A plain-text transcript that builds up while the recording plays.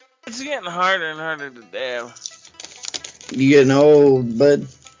It's getting harder and harder to dab. You getting old, bud?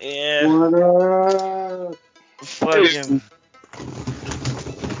 Yeah. What up? Fucking.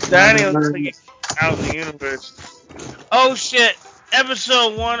 Danny looks like he's out in the universe. Oh shit!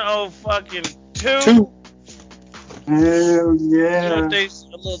 Episode 10 fucking 2. Hell You yeah. know things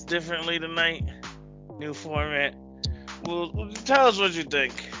a little differently tonight. New format. Well, tell us what you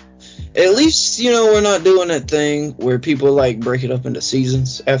think. At least, we're not doing that thing where people, break it up into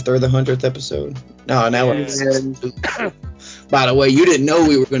seasons after the 100th episode. No, now we're season 2. By the way, you didn't know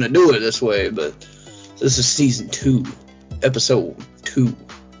we were going to do it this way, but this is season 2, episode 2.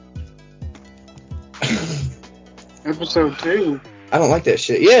 Episode 2. I don't like that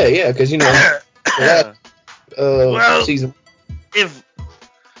shit. Yeah, because, Well, season.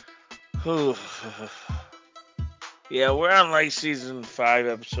 Yeah, we're on season 5,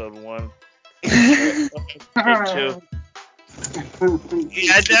 episode 1. Episode 2.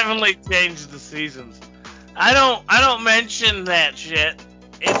 Yeah, I definitely changed the seasons. I don't mention that shit.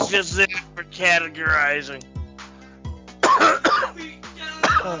 It's just there for categorizing.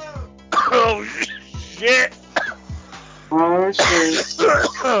 Oh shit! Oh shit.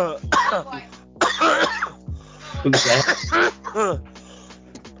 Who's that?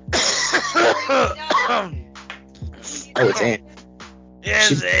 Oh, it's Ann.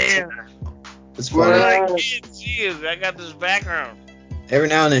 Yes, Ann. It's funny. I can't see you. I got this background. Every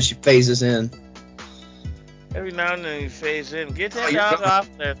now and then she phases in. Every now and then you phase in. Get that dog off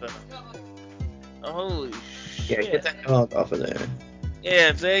there, though. Holy shit. Yeah, get that dog off of there.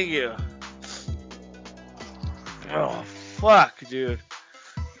 Yeah, thank you. Oh, fuck, dude.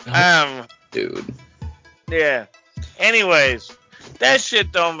 Dude. Yeah. Anyways, that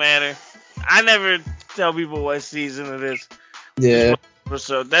shit don't matter. I never tell people what season it is. Yeah.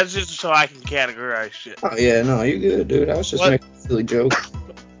 So that's just so I can categorize shit. Oh, yeah, no, you're good, dude. I was just making a silly joke.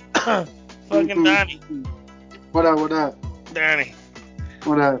 Fucking Donnie. What up? Donnie.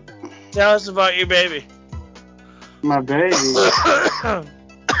 What up? Tell us about your baby. My baby.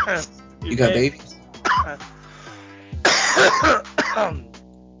 You got babies?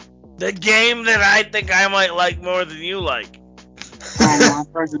 The game that I think I might like more than you like. Oh,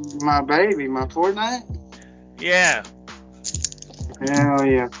 my baby, my Fortnite? Yeah. Hell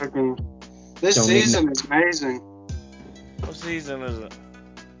yeah, fucking. This season is amazing. What season is it?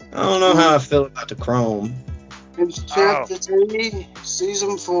 I don't know how I feel about the Chrome. It's chapter 3,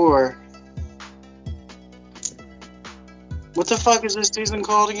 season 4. What the fuck is this season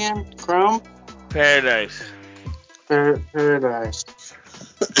called again? Chrome? Paradise. Paradise.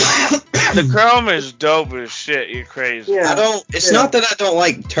 The Chrome is dope as shit. You're crazy. Yeah. It's not that I don't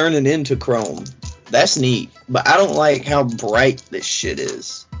like turning into Chrome. That's neat. But I don't like how bright this shit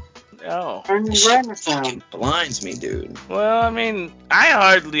is. Oh. It blinds me, dude. Well, I mean, I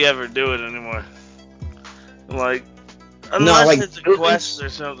hardly ever do it anymore. Unless it's a quest or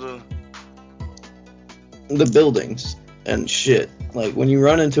something. The buildings and shit. Like, when you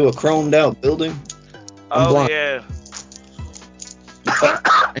run into a chromed out building, I'm blind. Yeah.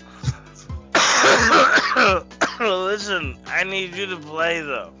 Listen, I need you to play,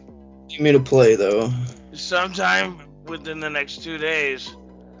 though. You need me to play, though? Sometime within the next 2 days,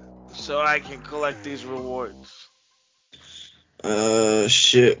 so I can collect these rewards.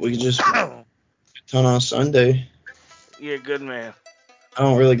 Shit, we can just turn on Sunday. You're a good man. I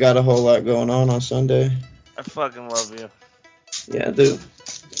don't really got a whole lot going on Sunday. I fucking love you. Yeah, I do. I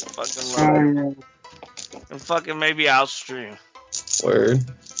fucking love you. And fucking maybe I'll stream. Word.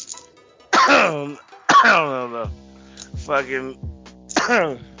 I don't know, though. Fucking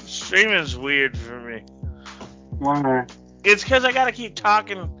streaming's weird for me. Why? It's because I gotta keep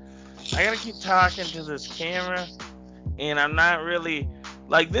talking. I gotta keep talking to this camera, and I'm not really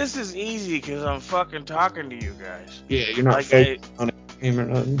this is easy because I'm fucking talking to you guys. Yeah, you're not focused on a game or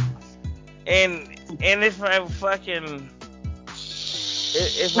nothing. And if I fucking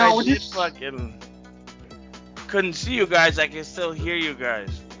I did fucking couldn't see you guys, I can still hear you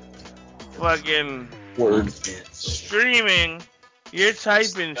guys. Fucking Word. Streaming, you're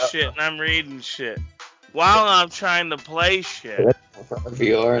typing shit and I'm reading shit while I'm trying to play shit.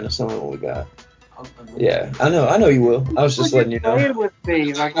 VR and that's not what we got. Yeah, I know you will. I was just letting you know. Play it with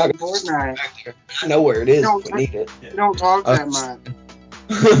me, like on Fortnite. I know where it is if we need it. You don't talk that much.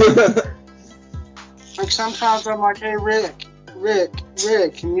 Like sometimes I'm like, hey Rick,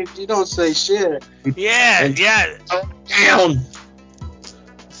 and you don't say shit. Yeah. Down.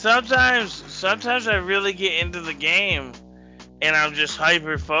 Sometimes I really get into the game and I'm just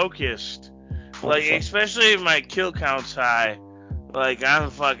hyper focused. Especially if my kill count's high. I'm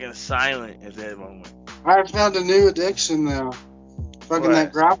fucking silent at that moment. I found a new addiction now. Fucking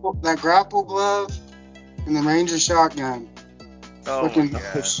that grapple glove and the Ranger shotgun. Oh Fucking my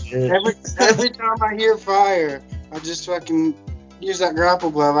god. Shit. every time I hear fire, I just fucking use that grapple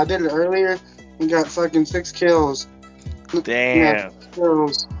glove. I did it earlier and got fucking 6 kills. Yeah, Damn. 6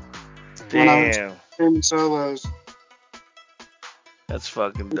 kills when I was Damn. in solos. That's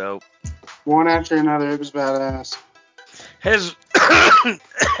fucking dope. One after another, it was badass. Has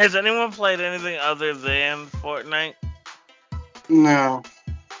has anyone played anything other than Fortnite? No.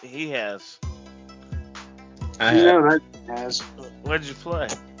 He has. I You have. know that has. What'd you play?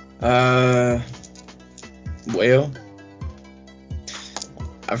 Well,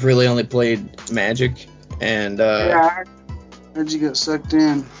 I've really only played Magic, and Yeah, how'd you get sucked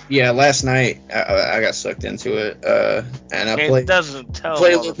in? yeah, last night I got sucked into it, and I It doesn't tell.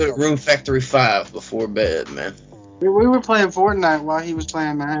 played a little bit of Room Factory 5 before bed, man. We were playing Fortnite while he was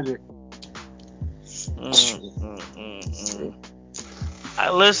playing Magic.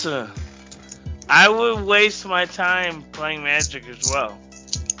 Listen. I would waste my time playing Magic as well.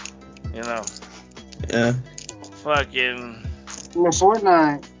 You know. Yeah. Fucking. The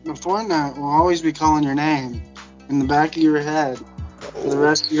Fortnite will always be calling your name in the back of your head for the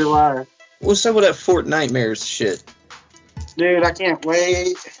rest of your life. What's up with that Fortnitemares shit? Dude, I can't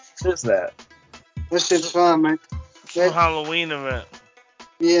wait. What is that? This shit's fun, man. Halloween event.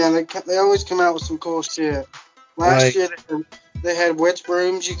 Yeah, they always come out with some cool shit. Last year they had witch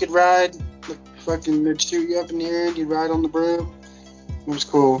brooms you could ride. Fucking, they'd shoot you up in the air and you'd ride on the broom. It was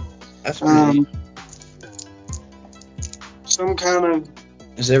cool. That's pretty neat. Some kind of.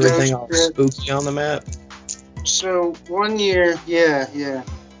 Is everything all spooky on the map? So one year, yeah,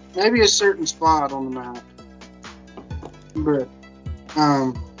 maybe a certain spot on the map, but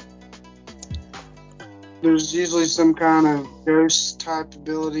there's usually some kind of ghost type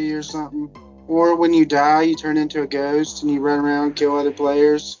ability or something. Or when you die, you turn into a ghost and you run around and kill other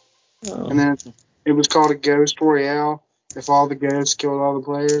players. Oh. And then it was called a Ghost Royale if all the ghosts killed all the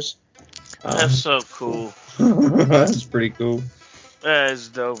players. That's so cool. That's pretty cool. That is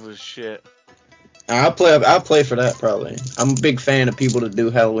dope as shit. I'll play for that probably. I'm a big fan of people that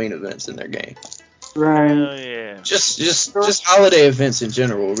do Halloween events in their game. Right. Hell yeah. Just holiday events in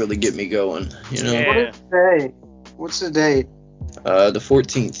general will really get me going, you know. Yeah. What is the day? What's the date? The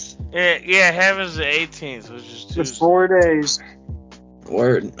 14th. Yeah, Heaven's the 18th, which is Tuesday. The 4 days.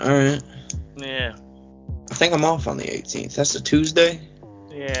 Word. All right. Yeah. I think I'm off on the 18th. That's a Tuesday?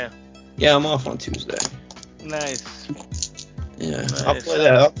 Yeah. Yeah, I'm off on Tuesday. Nice. Yeah. Nice. I'll play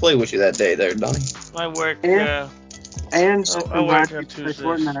that. I'll play with you that day there, Donnie. I work. And I work on Tuesdays.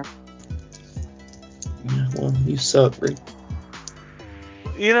 Yeah, well, you suck, Rick.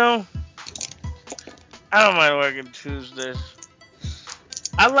 You know, I don't mind working Tuesdays.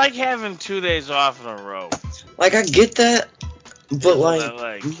 I like having 2 days off in a row. Like, I get that, but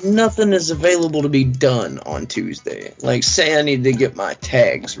like nothing is available to be done on Tuesday. Like, say I need to get my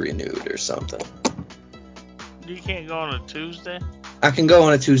tags renewed or something. You can't go on a Tuesday? I can go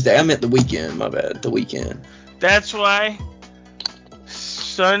on a Tuesday. I meant the weekend, my bad. The weekend. That's why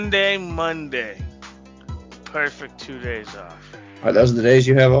Sunday, Monday, perfect 2 days off. Are those the days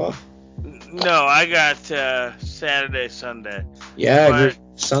you have off? No, I got Saturday, Sunday. Yeah, I agree.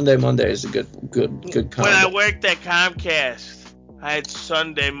 Sunday, Monday is a good combo. When I worked at Comcast, I had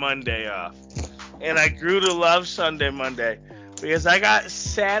Sunday, Monday off. And I grew to love Sunday, Monday. Because I got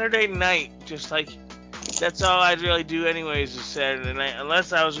Saturday night, just like, that's all I'd really do anyways is Saturday night.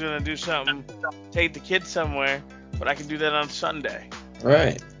 Unless I was going to do something, take the kids somewhere. But I can do that on Sunday.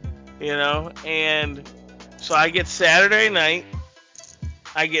 Right. You know? And so I get Saturday night.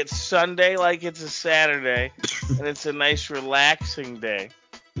 I get Sunday like it's a Saturday. And it's a nice relaxing day.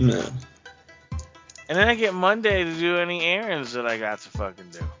 Yeah. And then I get Monday to do any errands that I got to fucking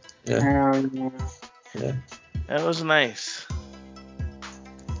do. Yeah. Yeah. That was nice.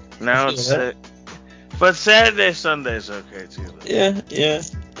 Now it's sick. But Saturday, Sunday's okay too. Though. Yeah.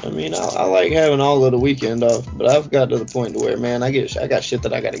 I mean, I like having all of the weekend off, but I've got to the point to where, man, I got shit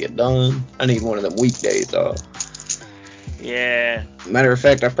that I got to get done. I need one of them weekdays off. Yeah. Matter of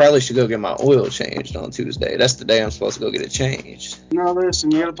fact, I probably should go get my oil changed on Tuesday. That's the day I'm supposed to go get it changed. No,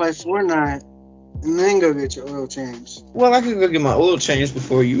 listen, you gotta play Fortnite and then go get your oil changed. Well, I could go get my oil changed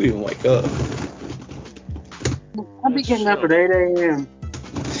before you even wake up. I'll be getting up at 8 a.m.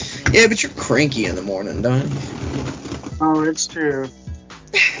 Yeah, but you're cranky in the morning, don't you? Oh, it's true.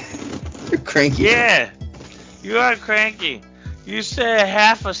 You're cranky. Yeah. You are cranky. You say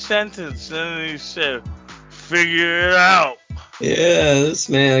half a sentence and then you say, figure it out. Yeah, this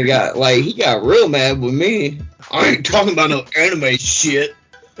man he got real mad with me. I ain't talking about no anime shit.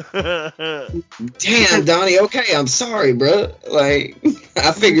 Damn, Donnie. Okay, I'm sorry, bro. Like,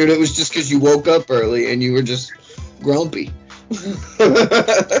 I figured it was just because you woke up early and you were just grumpy.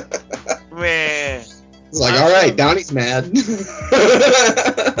 Man. It's like, all right, Donnie's mad.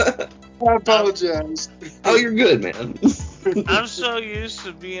 I apologize. Oh, you're good, man. I'm so used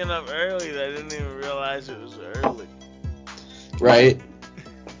to being up early that I didn't even realize it was early. Right.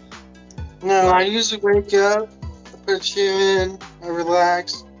 No, I usually wake up, I put you in, I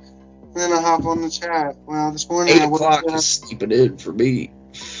relax, and then I hop on the chat. Well, this morning 8 I woke o'clock up. is sleeping in for me.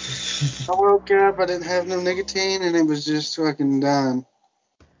 I woke up, I didn't have no nicotine, and it was just fucking done.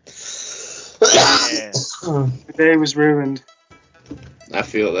 Yeah. The day was ruined. I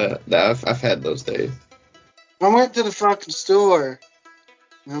feel that. I've had those days. I went to the fucking store,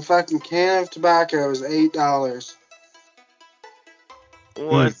 and a fucking can of tobacco was $8.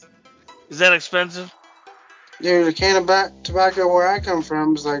 What? Is that expensive? Dude, a can of tobacco where I come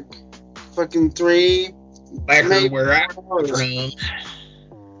from is like fucking $3, Backer maybe where I $4.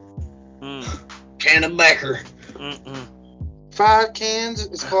 come from. Can of backer. 5 cans,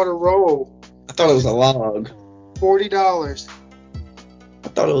 it's called a roll. I thought it was a log. $40. I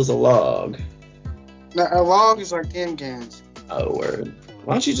thought it was a log. Now, a log is like 10 cans. Oh, word.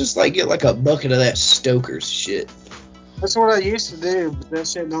 Why don't you just like get like a bucket of that Stoker's shit? That's what I used to do, but that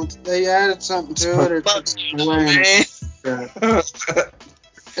shit don't. They added something to it, or it's away.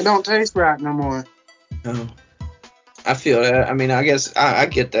 It don't taste right no more. No. I feel that. I mean, I guess I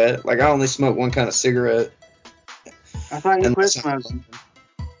get that. Like, I only smoke one kind of cigarette. I thought you quit Unless smoking.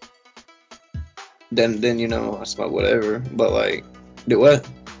 Then you know I smoke whatever. But like, do what?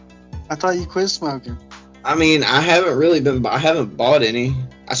 I thought you quit smoking. I mean, I haven't bought any.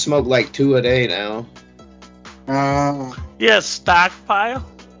 I smoke like 2 a day now. Yeah, stockpile.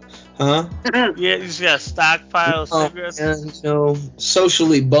 Huh? Yeah, you just got a stockpile of cigarettes. And you know,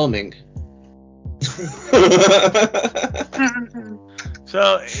 socially bumming.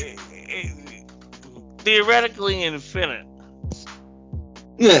 So theoretically infinite.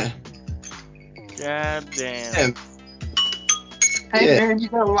 Yeah. God damn. Yeah. Hey Yeah. man, you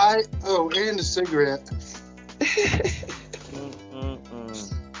got a light? Oh, and a cigarette.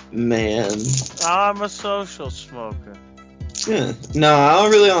 Man. I'm a social smoker. Yeah. No, I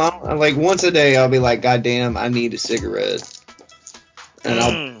don't like once a day I'll be like, God damn, I need a cigarette. And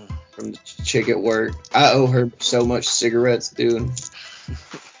I'll from the chick at work. I owe her so much cigarettes, dude.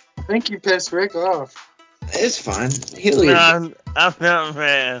 I think you pissed Rick off. It's fine. He'll I'm not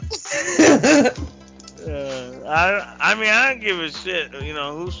mad. I mean, I don't give a shit, you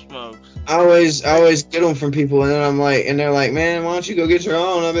know, who smokes. I always get them from people, and then I'm like, and they're like, man, why don't you go get your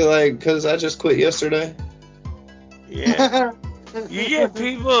own? I'll be like, cause I just quit yesterday. Yeah. You get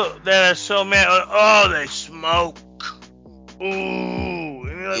people that are so mad. Oh, they smoke. Ooh, and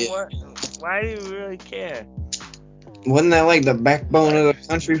you're like, what? Why do you really care? Wasn't that like the backbone of the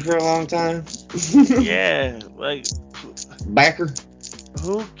country for a long time? Yeah, like Backer.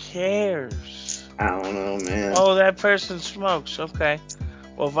 Who cares? I don't know, man. Oh, that person smokes. Okay.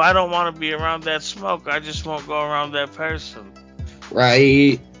 Well, if I don't want to be around that smoke, I just won't go around that person.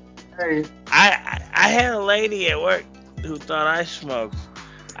 Right. Hey. I had a lady at work who thought I smoked.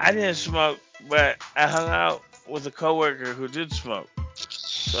 I didn't smoke, but I hung out with a coworker who did smoke.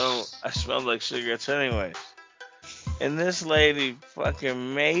 So I smelled like cigarettes anyways. And this lady fucking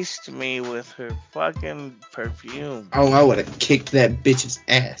maced me with her fucking perfume. Oh, I would have kicked that bitch's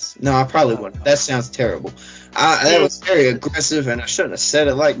ass. No, I probably wouldn't. That sounds terrible. That was very aggressive, and I shouldn't have said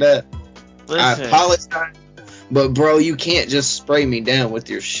it like that. Listen, I apologize. But, bro, you can't just spray me down with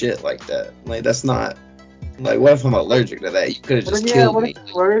your shit like that. Like, that's not... Like, what if I'm allergic to that? You could have just killed me. What if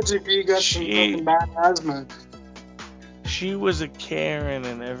you're allergic if you got some fucking bad asthma? She was a Karen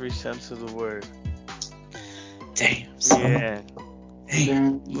in every sense of the word. Damn. Yeah.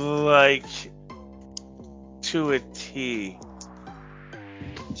 Damn. Like, to a T.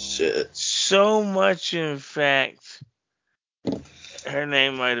 Shit. So much, in fact, her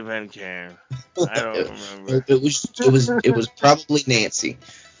name might have been Karen. I don't remember. It was probably Nancy.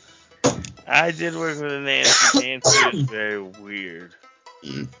 I did work with a Nancy. Nancy was very weird.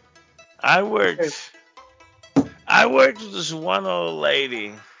 I worked with this one old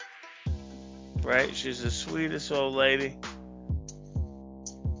lady. Right? She's the sweetest old lady.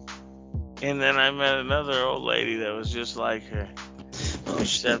 And then I met another old lady that was just like her.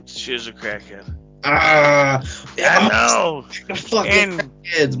 Except she was a crackhead. I know. And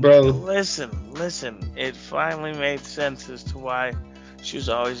kids, bro. Listen. It finally made sense as to why she was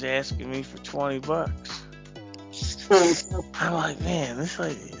always asking me for $20. I'm like, man, this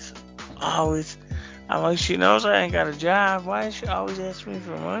lady is always. I'm like, she knows I ain't got a job. Why does she always ask me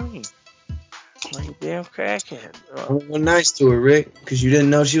for money? Like a damn crackhead. I was nice to her, Rick, because you didn't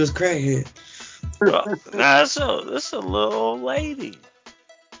know she was crackhead. Well, nah, this a little old lady.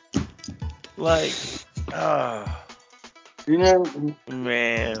 Like, You know,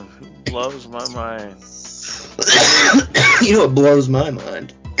 man, blows my mind. You know what blows my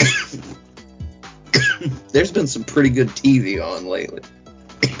mind? There's been some pretty good TV on lately.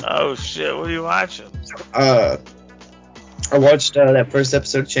 Oh shit, what are you watching? I watched that first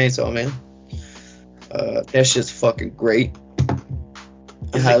episode of Chainsaw Man. That shit's fucking great.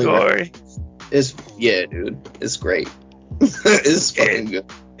 Is it gory? Yeah, dude. It's great. It's fucking good.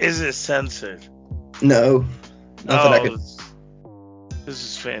 Is it censored? No. Nothing I could. This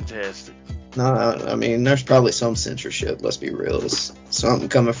is fantastic. No, I mean, there's probably some censorship. Let's be real. It's something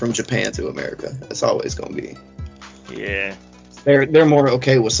coming from Japan to America. That's always gonna be. Yeah. They're more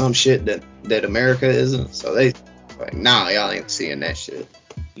okay with some shit that America isn't. So they like, nah, y'all ain't seeing that shit.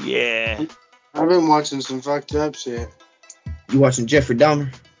 Yeah. I've been watching some fucked up shit. You watching Jeffrey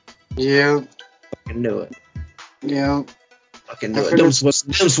Dahmer? Yeah. Fucking knew it. Yeah. Fucking knew it. Them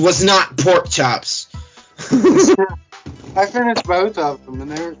was not pork chops. I finished both of them,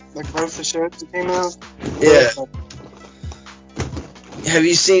 and they were like both the shows that came out. Yeah. Have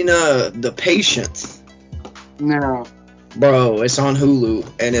you seen The Patient? No. Bro, it's on Hulu,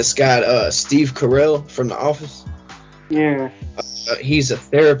 and it's got Steve Carell from The Office. Yeah. He's a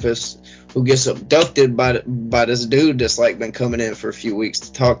therapist who gets abducted by this dude that's like been coming in for a few weeks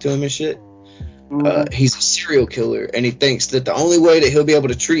to talk to him and shit. He's a serial killer, and he thinks that the only way that he'll be able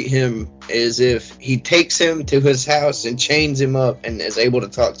to treat him is if he takes him to his house and chains him up and is able to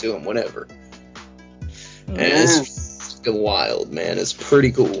talk to him whenever. And it's fucking wild, man. It's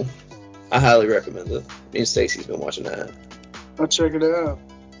pretty cool. I highly recommend it. Me and Stacy's been watching that. I'll check it out.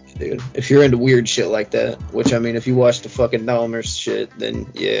 Dude, if you're into weird shit like that, which I mean, if you watch the fucking Dahmer shit, then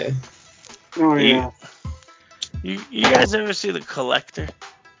yeah. Oh yeah. You guys ever see The Collector?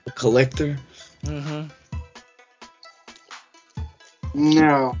 The Collector? Mm-hmm.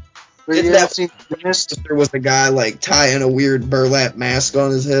 No. But Isn't you that haven't seen this? there was a guy like tying a weird burlap mask on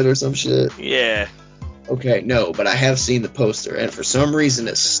his head or some shit? Yeah. Okay, no, but I have seen the poster, and for some reason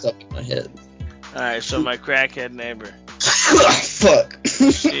it's stuck in my head. Alright, so my crackhead neighbor. Fuck.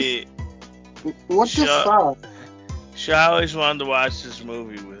 What the fuck? She always wanted to watch this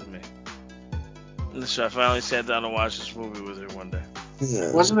movie with me. And so I finally sat down to watch this movie with her one day.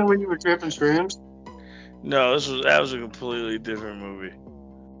 Yeah. Wasn't it when you were tripping shrooms? No, that was a completely different movie.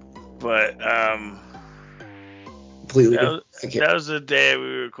 But Completely that was the day we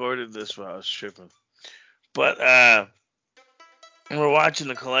recorded this while I was tripping. But we're watching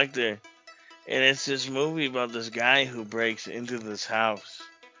The Collector, and it's this movie about this guy who breaks into this house.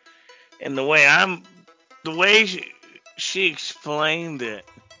 And the way she explained it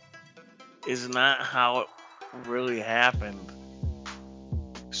is not how it really happened.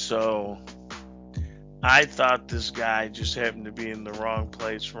 So I thought this guy just happened to be in the wrong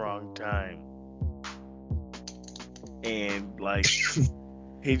place, wrong time. And like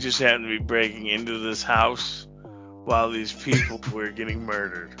he just happened to be breaking into this house while these people were getting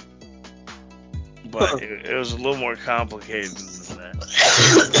murdered. But it was a little more complicated than that.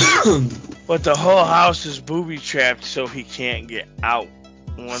 But the whole house is booby trapped so he can't get out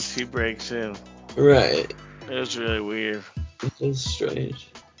once he breaks in. Right. It was really weird. It is strange.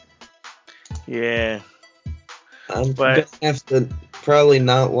 Yeah. I'm gonna have to probably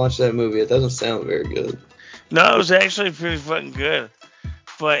not watch that movie. It doesn't sound very good. No, it was actually pretty fucking good.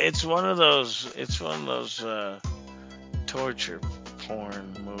 But it's one of those torture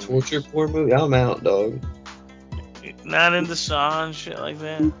porn movies. Torture porn movie? I'm out, dog. Not into Saw and shit like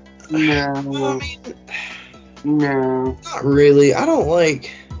that? No. I mean, No. not really. I don't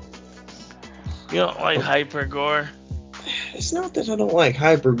like... You don't like hyper gore? It's not that I don't like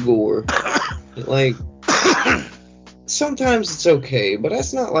hyper gore. Like, sometimes it's okay, but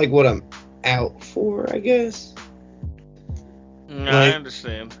that's not like what I'm out for, I guess. No, like, I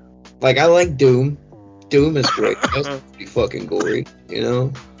understand. Like, I like Doom. Doom is great. That's pretty fucking gory, you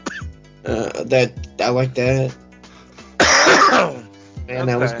know? I like that. Man,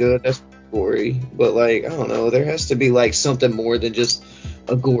 that was good. That's gory. But, like, I don't know. There has to be, like, something more than just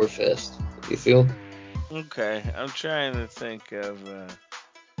a gore fest. You feel? Okay, I'm trying to think of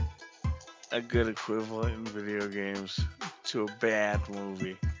a good equivalent in video games to a bad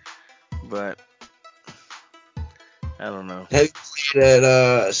movie. But I don't know. Have you played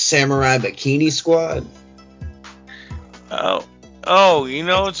that Samurai Bikini Squad? Oh, you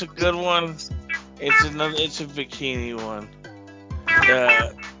know it's a good one. It's a bikini one.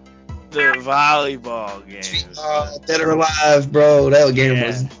 the volleyball games. Dead or Alive, bro. That game Yeah.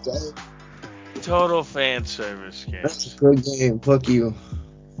 was dope. Total fan service That's a games. good game. Fuck you.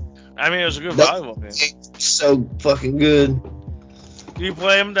 I mean, it was a good That volleyball game. game's so fucking good. Do you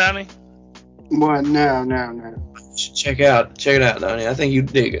play them, Donnie? What? No. You should check it out, Donnie. I think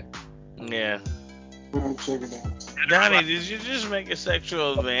you'd dig it. Yeah. I'll check it out. Donnie, did you just make a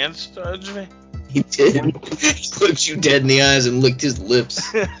sexual advance towards me? He did. He looked you dead in the eyes and licked his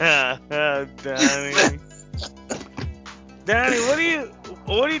lips. Donnie. Donnie, what do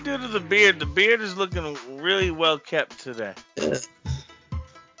you do to the beard? The beard is looking really well kept today. Yeah.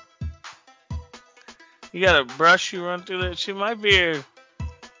 You got a brush you run through that? See, my beard,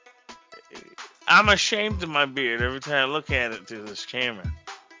 I'm ashamed of my beard every time I look at it through this camera.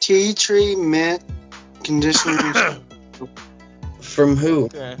 Tea tree mint conditioner. From who?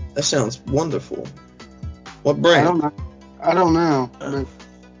 Okay. That sounds wonderful. What brand? I don't know, but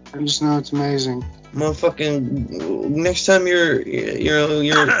I just know it's amazing. Motherfucking next time you're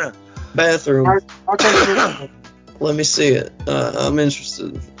bathroom, I'll take it. let me see it. I'm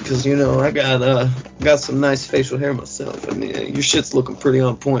interested because I got some nice facial hair myself. I mean, your shit's looking pretty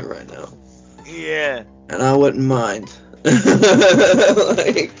on point right now. Yeah. And I wouldn't mind.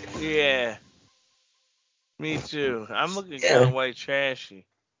 Like, Yeah. Me too. I'm looking Yeah. kind of white trashy.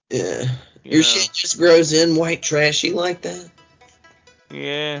 yeah, You your know? shit just grows in white trashy like that.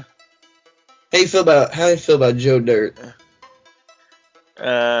 Yeah. How you feel about Joe Dirt?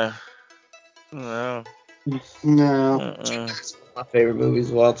 No. No. It's one of my favorite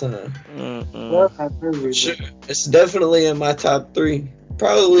movies of all time. Love that movie. Sure. It's definitely in my top 3.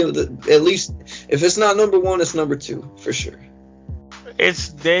 Probably at least if it's not number 1, it's number 2 for sure. It's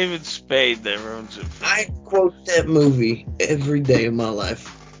David Spade that ruins it for me. I quote that movie every day of my life,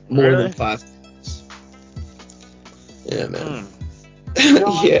 more Really? than 5 times. Yeah, man.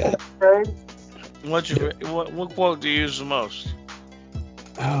 Yeah. What quote do you use the most?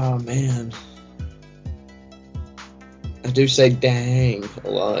 Oh man, I do say "dang" a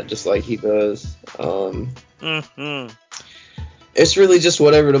lot, just like he does. It's really just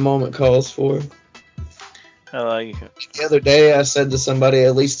whatever the moment calls for. I like it. The other day, I said to somebody,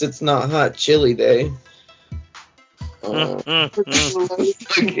 "At least it's not hot chili day." Again.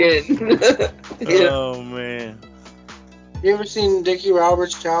 Oh man. You ever seen Dickie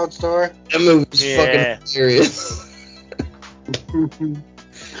Roberts' Child Star? That movie's fucking hilarious.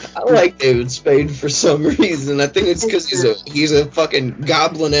 I like David Spade for some reason. I think it's because he's a fucking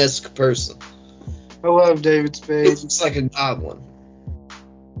goblin-esque person. I love David Spade. He looks like a goblin.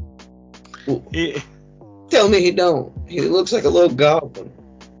 Yeah. Tell me he don't. He looks like a little goblin.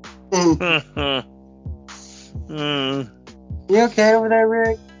 You okay over there,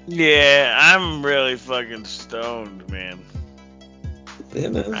 Rick? Yeah, I'm really fucking stoned, man. Yeah,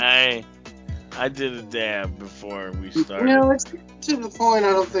 man. I did a dab before we started. It's to the point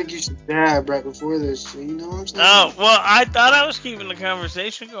I don't think you should dab right before this. So you know what I'm saying? Oh, well, I thought I was keeping the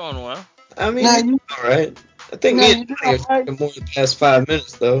conversation going well. I mean, you're all right. I think me and Tony are talking more than the past 5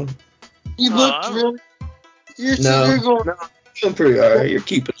 minutes, though. You looked really... You're No, I'm pretty all right. You're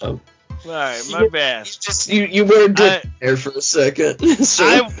keeping up. All right, my bad. You were dead there for a second.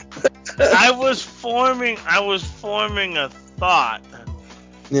 So. I was forming a thought.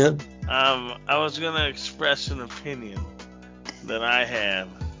 Yeah. I was gonna express an opinion that I have.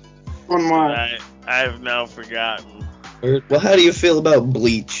 On what? I have now forgotten. Well, how do you feel about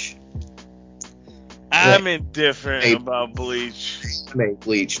Bleach? I'm indifferent about Bleach. I made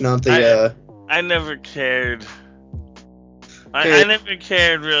Bleach, not the. I never cared. I never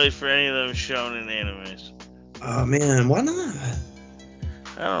cared really for any of them shonen animes. Oh man, why not?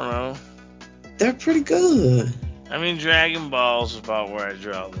 I don't know. They're pretty good. I mean, Dragon Ball's about where I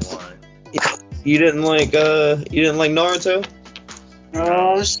draw the line. You didn't like Naruto?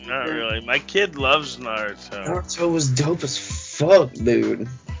 No, not really. My kid loves Naruto. Naruto was dope as fuck, dude.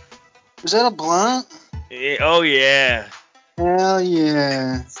 Was that a blunt? Oh yeah. Hell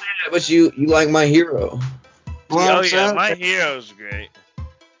yeah. Yeah, but you like My Hero. Blunts yeah, up. My Hero's great.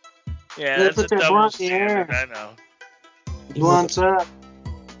 Yeah, that's a double standard, I know. Blunts up.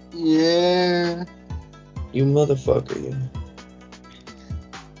 Yeah. You motherfucker, you.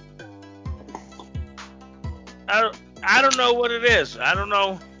 I don't know what it is. I don't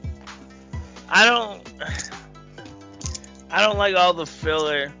know. I don't like all the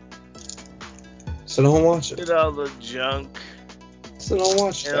filler. So don't watch it. And all the junk. So don't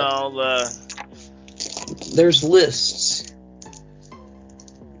watch it. And all the... There's lists.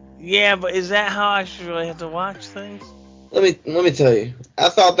 Yeah, but is that how I should really have to watch things? Let me tell you. I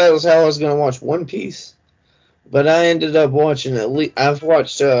thought that was how I was gonna watch One Piece, But I ended up watching at least. I've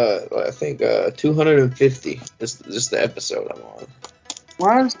watched, I think, 250. This just the episode I'm on.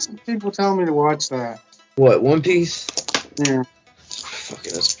 Why do some people tell me to watch that? What, One Piece? Yeah.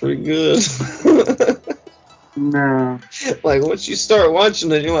 Fucking, that's pretty good. No. Like, once you start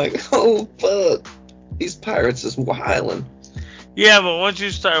watching it, you're like, oh, fuck. These pirates is wildin'. Yeah, but once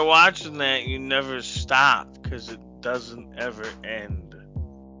you start watching that, you never stop because it doesn't ever end.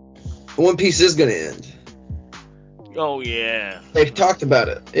 One Piece is gonna end. Oh yeah. They've talked about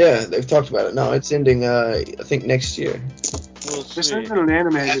it. Yeah, they've talked about it. No, it's ending, I think, next year. We'll This see. isn't an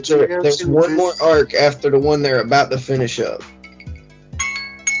anime. Did you ever There's see one the more arc after the one they're about to finish up.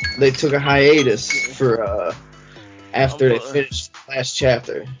 They took a hiatus for after they finished the last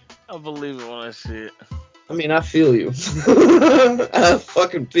chapter. I'll believe it when I see it. I mean, I feel you. I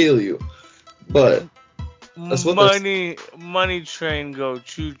fucking feel you. But that's what money train go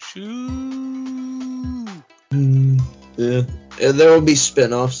choo choo. Yeah. And there will be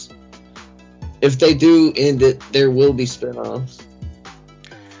spin-offs. If they do end it, there will be spin-offs.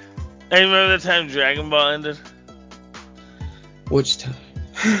 Hey, remember the time Dragon Ball ended? Which time?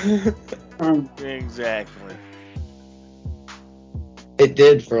 Exactly. It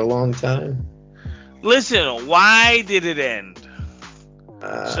did for a long time. Listen, why did it end?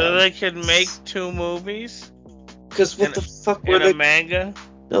 So they could make 2 movies? Because what the fuck were and they? a manga?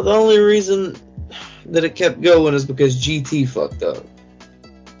 No, the only reason that it kept going is because GT fucked up.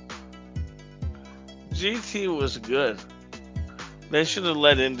 GT was good. They should have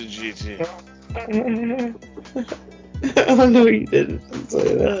let into GT. I know you didn't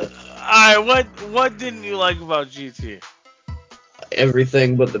say that. Alright, what didn't you like about GT?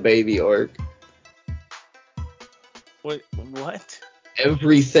 Everything but the baby arc. What?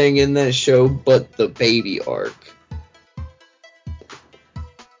 Everything in that show but the baby arc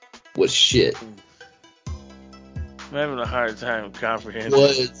was shit. I'm having a hard time comprehending.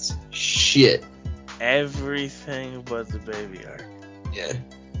 Was shit. Everything but the baby arc. Yeah.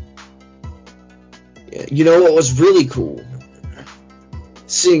 Yeah. You know what was really cool?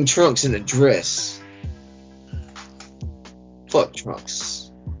 Seeing Trunks in a dress. Fuck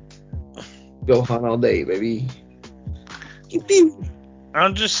Trunks. Gohan all day, baby.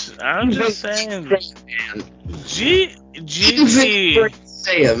 I'm just saying. GT.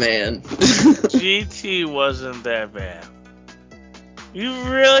 Say it, man. GT wasn't that bad. You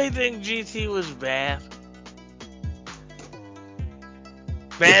really think GT was bad?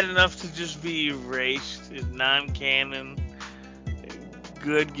 Bad enough to just be erased? It's non-canon.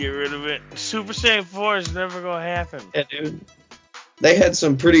 Good, get rid of it. Super Saiyan 4 is never gonna happen. Yeah, dude. They had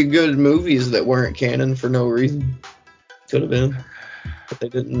some pretty good movies that weren't canon for no reason. Could have been. But they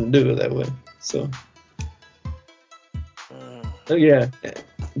didn't do it that way. So. Oh, yeah.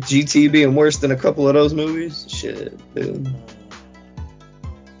 GT being worse than a couple of those movies? Shit, dude.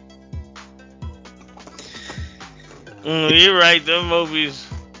 You're right, them movies.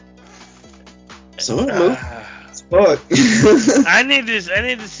 Some of the movies. Fuck. I need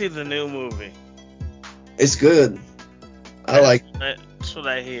to see the new movie. It's good. That's what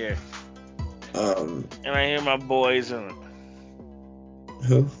I hear. And I hear my boys in it.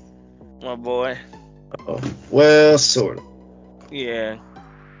 Who? My boy. Oh, well, sort of. Yeah.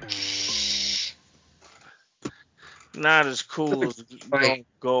 Not as cool as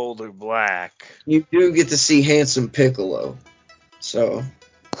gold or black. You do get to see handsome Piccolo, so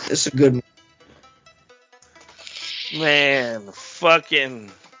it's a good one. Man, fucking.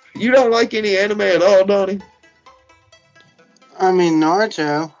 You don't like any anime at all, Donnie? I mean,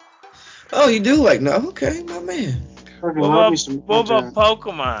 Naruto. Oh, you do like no? Okay, my man. What about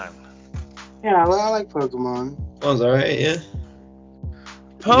Pokemon? Yeah, I like Pokemon. Oh, it's alright, yeah.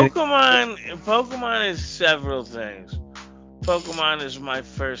 Pokemon is several things. Pokemon is my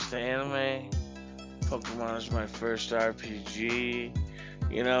first anime. Pokemon is my first RPG.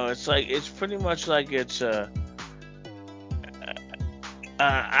 You know, it's pretty much like it's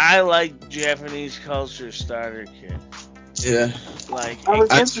I like Japanese culture starter kit. Yeah. Like, it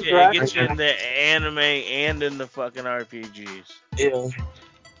gets you into anime and into fucking RPGs. Yeah.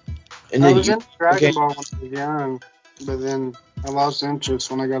 And I was into Dragon Ball when I was young, but then I lost interest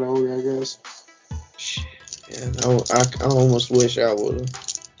when I got older, I guess. Shit. Yeah, I almost wish I would have.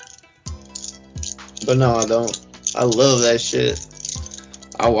 But no, I don't. I love that shit.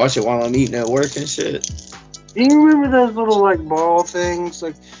 I watch it while I'm eating at work and shit. Do you remember those little, like, ball things?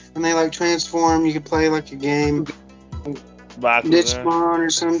 Like, when they, like, transform, you could play, like, a game. Digimon or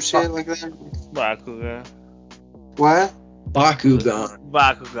some shit like that? Bakugan. What? Bakugan.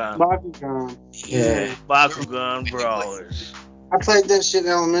 Yeah. Bakugan Brawlers. I played that shit in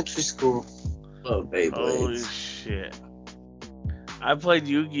elementary school. Love Holy Beyblades. shit. I played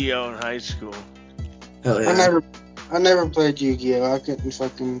Yu-Gi-Oh in high school. Hell I yeah. never played Yu-Gi-Oh. I couldn't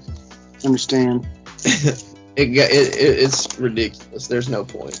fucking understand. It's ridiculous. There's no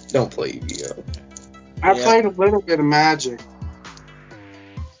point. Don't play Yu-Gi-Oh. I Yeah. played a little bit of Magic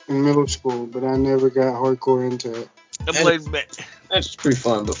in middle school, but I never got hardcore into it. I played. That's pretty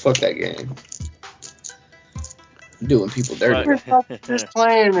fun, but fuck that game. Doing people dirty. Just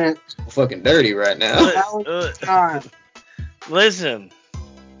playing it. Fucking dirty right now. Listen,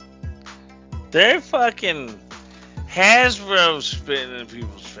 they're fucking Hasbro spitting in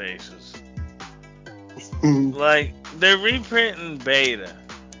people's faces. Like, they're reprinting Beta.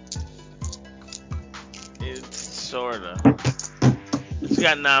 It's sorta. It's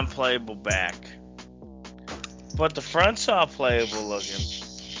got non-playable back, but the front's all playable looking,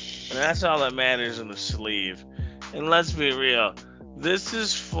 and that's all that matters in the sleeve. And let's be real, this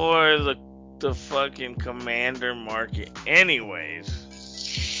is for the fucking Commander market anyways.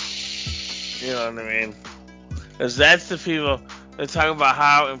 You know what I mean? Because that's the people that talk about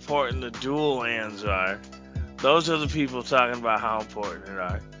how important the dual lands are. Those are the people talking about how important it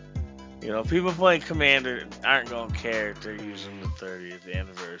are. You know, people playing Commander aren't going to care if they're using the 30th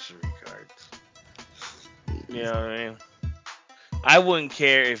anniversary cards. You know what I mean? I wouldn't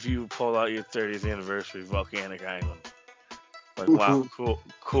care if you pulled out your 30th anniversary Volcanic Island. Like, wow, cool.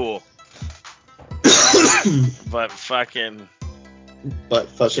 But fucking.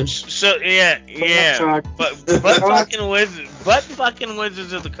 So yeah. But fucking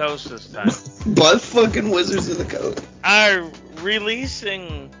Wizards of the Coast this time. But fucking Wizards of the Coast are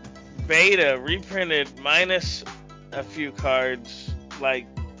releasing Beta reprinted minus a few cards like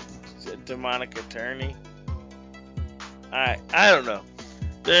Demonic Attorney. I don't know.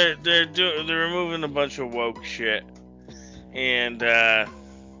 They're removing a bunch of woke shit, and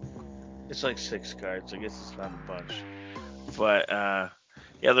it's like 6 cards. I guess it's not a bunch, but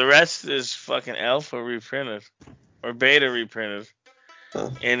yeah, the rest is fucking alpha reprinted or beta reprinted,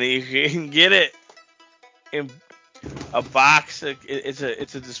 and you can get it in a box. It's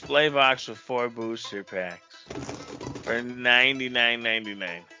a display box with 4 booster packs for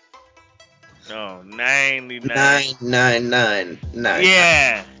 $99.99. No, $9,999.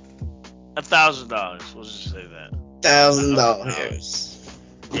 Yeah, $1,000. We'll just say that. $1,000.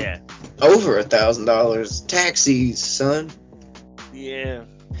 Yeah. Over $1,000. Taxis, son. Yeah.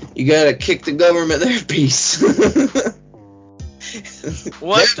 You gotta kick the government their piece.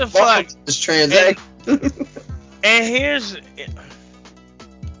 What the fuck? This transaction. And here's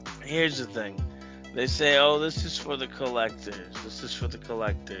the thing. They say, oh, this is for the collectors. This is for the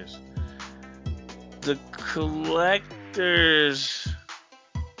collectors. The collectors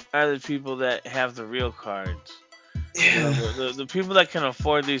are the people that have the real cards. Yeah. You know, the people that can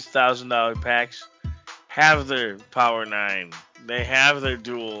afford these $1,000 packs have their Power 9. They have their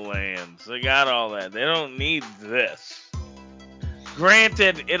dual lands. They got all that. They don't need this.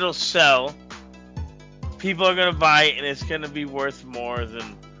 Granted, it'll sell. People are going to buy it, and it's going to be worth more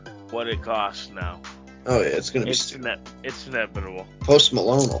than what it costs now. Oh, yeah, it's going to be it's inevitable. Post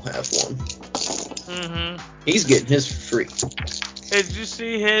Malone will have one. Mm-hmm. He's getting his for free. Hey, did you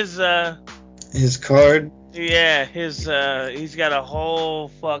see his card? Yeah, he's got a whole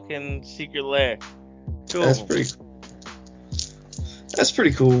fucking secret lair. That's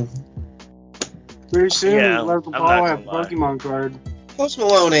pretty cool. Pretty soon, Yeah, Logan Paul will have a Pokemon card. Post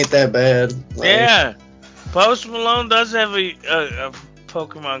Malone ain't that bad. Like, yeah, Post Malone does have a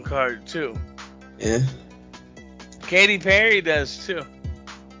Pokemon card too. Yeah. Katy Perry does too.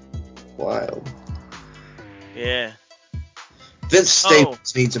 Wild. Yeah. Vince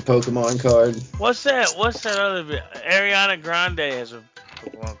Staples needs a Pokemon card. What's that other bit? Ariana Grande has a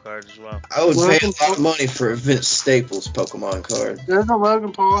Pokemon card as well. I would pay a lot of money for a Vince Staples Pokemon card. Doesn't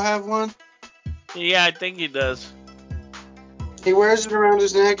Logan Paul have one? Yeah, I think he does. He wears it around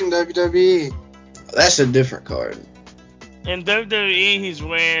his neck in WWE. That's a different card. In WWE, he's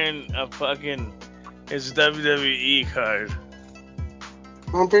wearing his WWE card.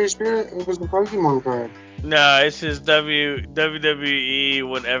 I'm pretty sure it was the Pokemon card. No, it's his WWE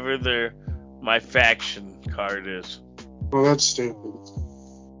whatever my faction card is. Well, that's stupid.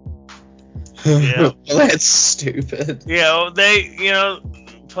 Yeah. Well, that's stupid. Yeah,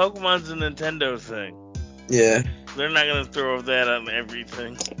 Pokemon's a Nintendo thing. Yeah. They're not gonna throw that on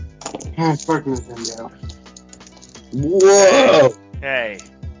everything. Fuck Nintendo. Whoa. Hey.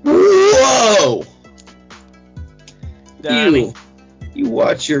 Whoa. Donnie. You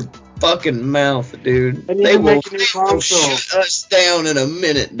watch your fucking mouth, dude. They will shut us down in a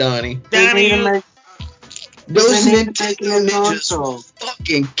minute, Donnie. Donnie, those Nintendo ninjas will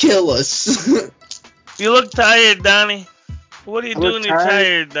fucking kill us. You look tired, Donnie. What are you I look doing? You're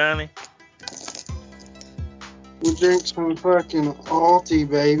tired. tired, Donnie. We drink some fucking Alti,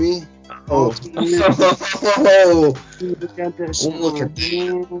 baby. Oh. Alti. Oh. We got that shit Look on at our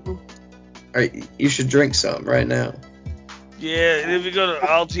hand. Alright, you should drink some right now. Yeah, if you go to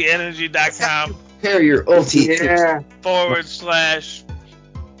altienergy.com Prepare your ulti. Yeah. /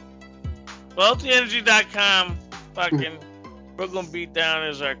 altienergy.com fucking Brooklyn Beatdown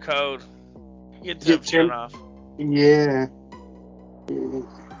is our code. You get Get 10% 10. off. Yeah.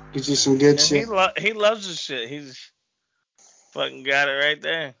 Get you some good And shit. he loves this shit. He's fucking got it right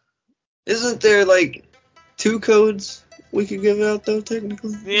there. Isn't there like 2 codes we could give out though,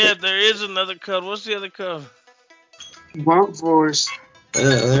 technically? Yeah, there is another code. What's the other code? Bump Force.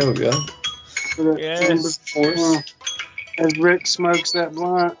 There we go. Yes. Force. As Rick smokes that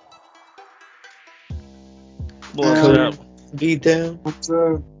blunt. What's up? Beatdown. What's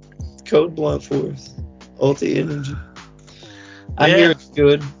up? Code Blunt Force. Ulti Energy. I Yeah. hear it's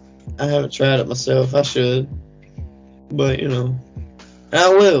good. I haven't tried it myself. I should. But, you know. I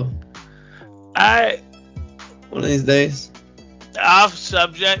will. One of these days. Off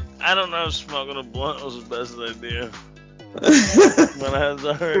subject, I don't know if smoking a blunt was the best idea when I was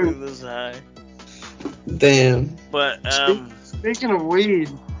already this high. Damn. But, Speaking of weed,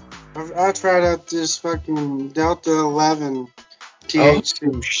 I tried out this fucking Delta 11 THC.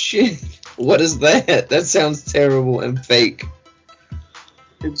 Oh, shit. What is that? That sounds terrible and fake.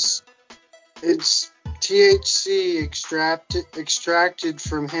 It's THC extracted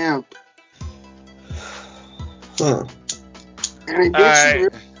from hemp. Huh. And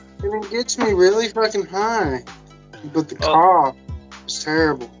it gets me really fucking high. But the cough is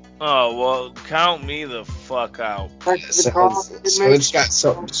terrible. Oh, well, count me the fuck out. Like the cough, So it's got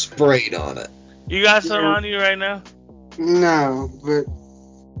something sprayed on it. You got some on you right now? No, but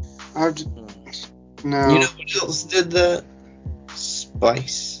no. You know what else did that?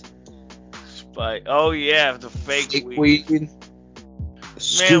 Spice. Oh, yeah, the fake weed.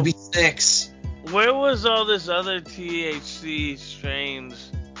 Scooby Snacks. Where was all this other THC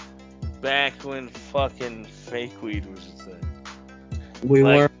strains back when fucking fake weed was a thing? We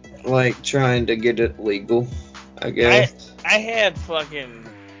weren't like trying to get it legal, I guess. I had fucking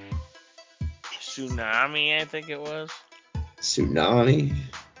Tsunami, I think it was. Tsunami?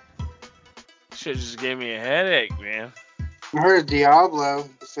 Shit just gave me a headache, man. I heard of Diablo,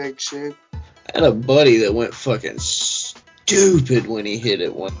 the fake shit. I had a buddy that went fucking stupid when he hit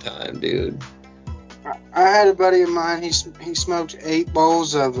it one time, dude. I had a buddy of mine, he smoked 8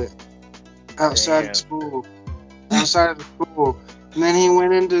 bowls of it outside of school. Outside of the school. And then he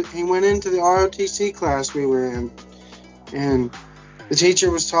went into the ROTC class we were in. And the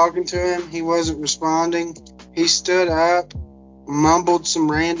teacher was talking to him, he wasn't responding. He stood up, mumbled some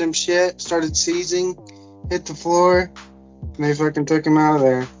random shit, started seizing, hit the floor, and they fucking took him out of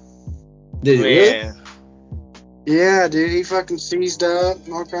there. Did he really? Yeah, dude, he fucking seized up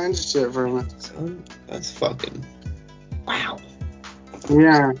and all kinds of shit from it. That's fucking wow.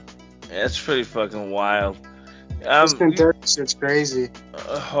 Yeah. That's pretty fucking wild. This synthetic shit's crazy.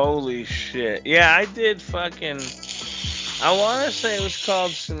 Holy shit. Yeah, I did fucking... I want to say it was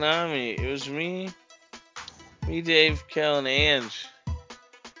called Tsunami. It was me, Dave, Kel, and Ange.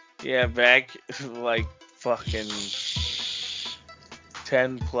 Yeah, back like fucking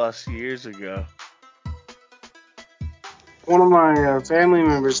 10 plus years ago. One of my family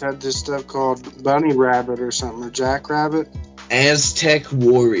members had this stuff called Bunny Rabbit or something, or Jack Rabbit. Aztec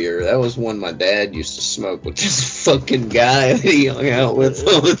Warrior. That was one my dad used to smoke with this fucking guy that he hung out with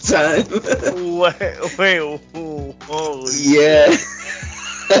all the time. Wait, holy yeah.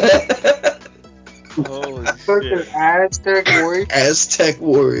 Holy shit. Aztec Warrior? Aztec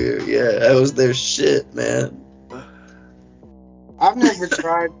Warrior, yeah. That was their shit, man. I've never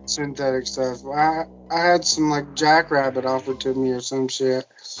tried synthetic stuff. I had some like Jackrabbit offered to me or some shit,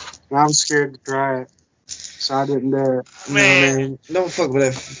 and I was scared to try it, so I didn't do it. Man, don't fuck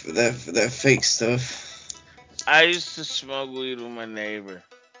with that fake stuff. I used to smoke weed with my neighbor,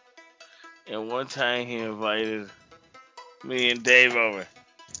 and one time he invited me and Dave over.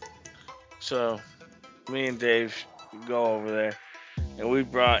 So me and Dave go over there, and we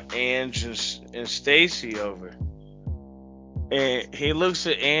brought Ange and Stacy over. And he looks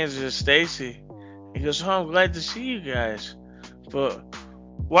at Ange and Stacy. He goes, "Oh, I'm glad to see you guys, but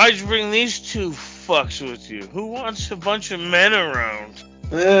why'd you bring these 2 fucks with you? Who wants a bunch of men around?"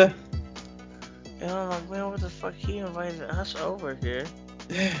 Yeah. And I'm like, man, what the fuck? He invited us over here.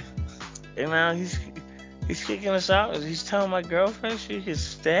 And now he's kicking us out. He's telling my girlfriend she can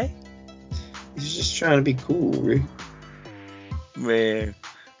stay. He's just trying to be cool, Rick. Man,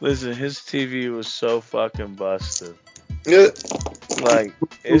 Listen, his TV was so fucking busted. Yeah. Like,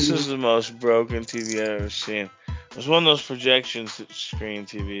 this is the most broken TV I've ever seen. It was one of those projection screen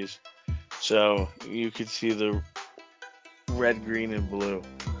TVs, so you could see the red, green, and blue.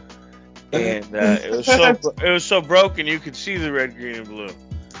 And it was so broken you could see the red, green, and blue.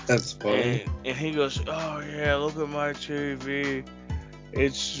 That's funny. And he goes, "Oh yeah, look at my TV.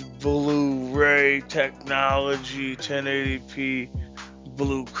 It's Blu-ray technology, 1080p,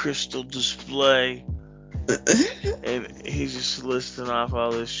 blue crystal display." And he's just listing off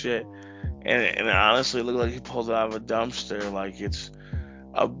all this shit. And it honestly looked like he pulled it out of a dumpster. Like it's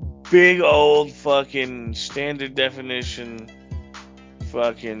a big old fucking standard definition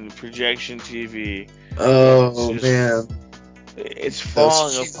fucking projection TV. Oh man, It's those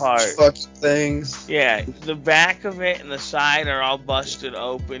falling huge apart. fucking things. Yeah, the back of it and the side are all busted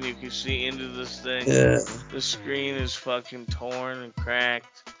open. You can see into this thing. Yeah. The screen is fucking torn and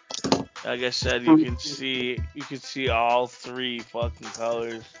cracked. Like I said, you can see all three fucking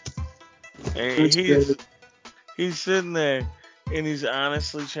colors. And he's sitting there and he's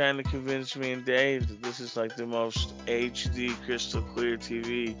honestly trying to convince me and Dave that this is like the most HD crystal clear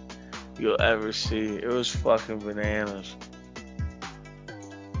TV you'll ever see. It was fucking bananas.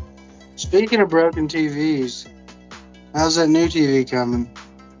 Speaking of broken TVs, how's that new TV coming?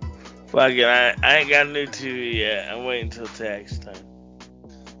 Fuck it, I ain't got a new TV yet. I'm waiting until tax time.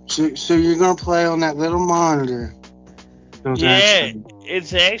 So you're gonna play on that little monitor? Yeah,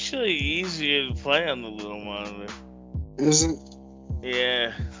 it's actually easier to play on the little monitor. Is it?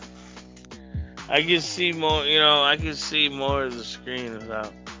 Yeah. I can see more, I can see more of the screen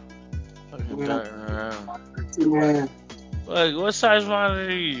without fucking darting around. Yeah. Like, what size monitor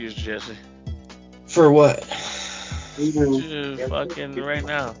do you use, Jesse? For what? Fucking right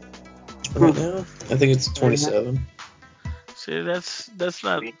now. Right now, I think it's 27. See, that's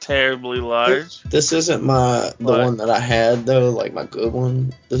not terribly large. This isn't the one that I had though, like my good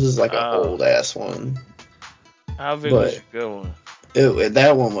one. This is like an old ass one. How big was your good one?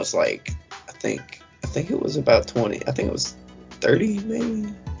 That one was like, I think it was about 20. I think it was 30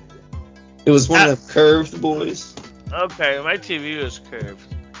 maybe. It was one of the curved boys. Okay, my TV was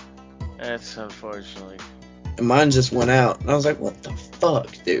curved. That's unfortunately. And mine just went out, and I was like, "What the fuck,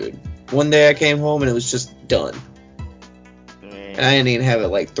 dude?" One day I came home and it was just done. Man. And I didn't even have it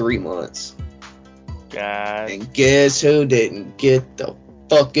like 3 months. God. And guess who didn't get the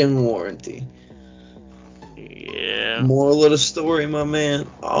fucking warranty? Yeah. Moral of the story, my man,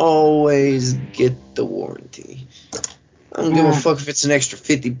 always get the warranty. I don't give a fuck if it's an extra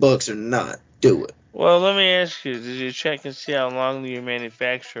 $50 or not. Do it. Well, let me ask you, did you check and see how long your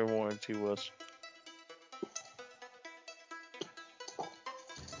manufacturer warranty was?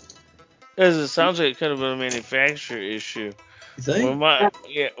 Because it sounds like it could have been a manufacturer issue. You think?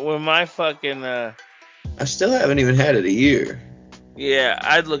 When my fucking I still haven't even had it a year. Yeah,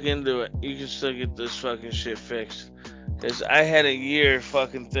 I'd look into it. You can still get this fucking shit fixed. Because I had a year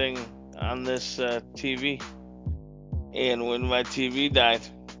fucking thing on this TV. And when my TV died,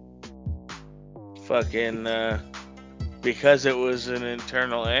 fucking, because it was an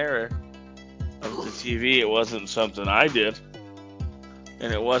internal error of the TV, it wasn't something I did.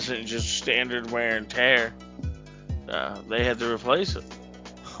 And it wasn't just standard wear and tear. They had to replace it.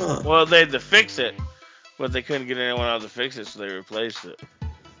 Huh. Well, they had to fix it, but they couldn't get anyone else to fix it, so they replaced it.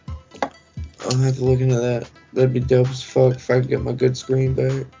 I'll have to look into that. That'd be dope as fuck if I could get my good screen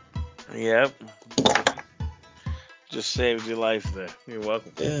back. Yep. Just saved your life there. You're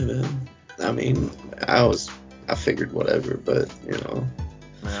welcome. Yeah, man. I mean, I figured whatever, but, No.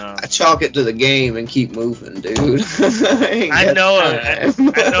 I chalk it to the game and keep moving, dude. I know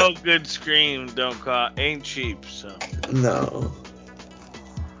a good screen ain't cheap, so. No.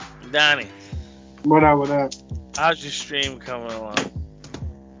 Donnie. What up? How's your stream coming along?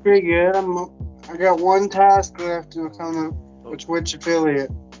 Pretty good. I got one task left to become a Twitch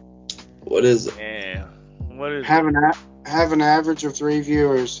affiliate. What is it? Yeah. What is have it? Have an average of 3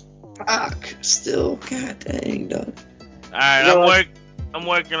 viewers. Fuck. Still, god dang, dog. Alright, I'm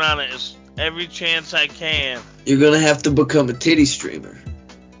working on it every chance I can. You're gonna have to become a titty streamer.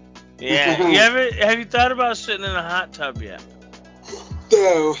 Yeah. Have you thought about sitting in a hot tub yet?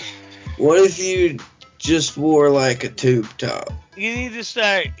 No. What if you just wore like a tube top? You need to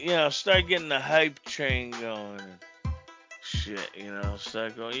start getting the hype train going. Shit,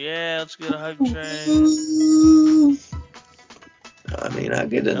 start going, yeah, let's get a hype train. I mean, I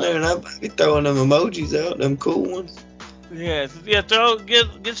get in there and I'll be throwing them emojis out, them cool ones. Yeah, get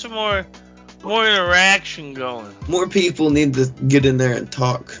some more interaction going. More people need to get in there and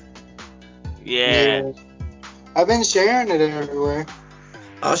talk. Yeah. I've been sharing it everywhere.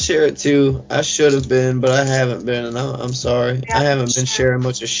 I'll share it too. I should have been, but I haven't been, and I'm sorry. I haven't been sharing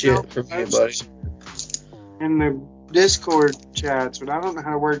much of shit from anybody. In the Discord chats, but I don't know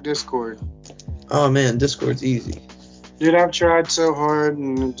how to work Discord. Oh man, Discord's easy. Dude, I've tried so hard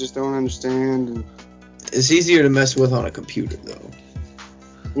and I just don't understand. And It's easier to mess with on a computer though.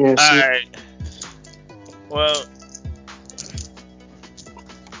 yeah, see, Alright. Well,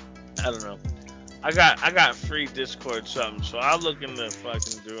 I don't know. I got free Discord something, so I'll look into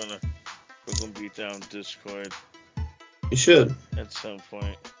fucking doing a Brooklyn Beatdown Discord You should. at some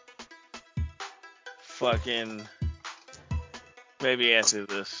point. Fucking maybe after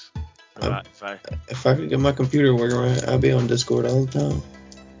this. If I could get my computer working right, I'd be on Discord all the time.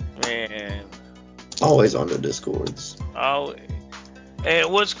 Man. Always on the Discords. Oh,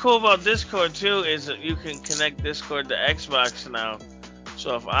 and what's cool about Discord too is that you can connect Discord to Xbox now.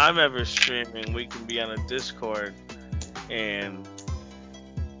 So if I'm ever streaming, we can be on a Discord, and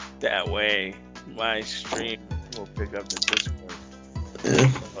that way my stream will pick up the Discord. Yeah.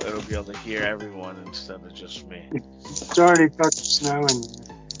 So it'll be able to hear everyone instead of just me. it's already fucking snowing.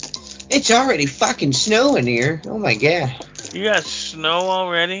 It's already fucking snowing here. Oh my god. You got snow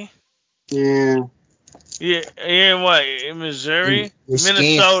already? Yeah. Yeah, you're in what? In Missouri?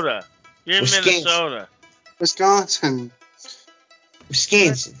 Minnesota. You're in Minnesota. Wisconsin.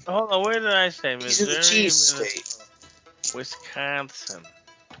 Wisconsin. Hold on, where did I say? He's in the Missouri, cheese Minnesota. state. Wisconsin.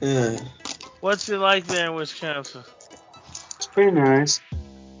 Yeah. What's it like there in Wisconsin? It's pretty nice.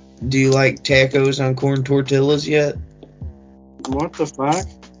 Do you like tacos on corn tortillas yet? What the fuck?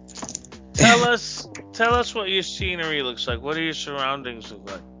 Tell us what your scenery looks like. What do your surroundings look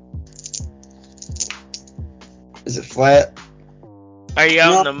like? Is it flat? Are you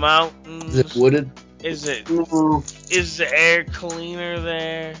out No. in the mountains? Is it wooded? Is No. the air cleaner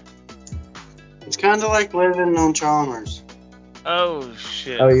there? It's kind of like living on Chalmers, Oh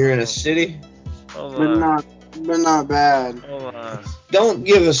shit. Oh, you're in a city? Hold but on. not bad. Hold on. Don't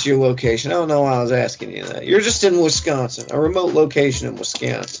give us your location. I don't know why I was asking you that. You're just in Wisconsin, a remote location in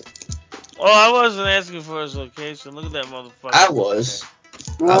Wisconsin. Oh, I wasn't asking for his location. Look at that motherfucker. I was.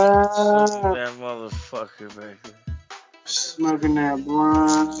 Look at that motherfucker back there. Smoking that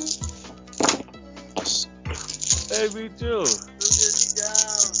blunt. Hey, me too.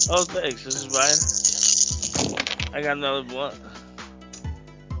 Oh, thanks. This is mine. I got another blunt.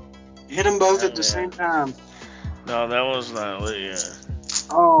 Hit them both Oh, at the yeah. same time. No, that one's not lit yet.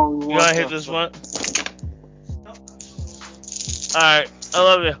 Oh, You wanna hit this one? Alright, I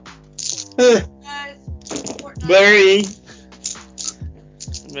love you. Barry.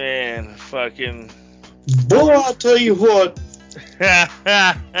 Man, fucking. Boy, I'll tell you what.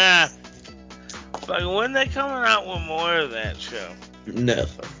 Fucking, when they coming out with more of that show?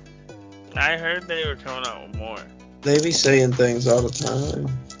 Nothing. I heard they were coming out with more. They be saying things all the time.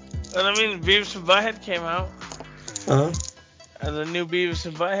 But I mean, Beavis and Butthead came out. Huh? And the new Beavis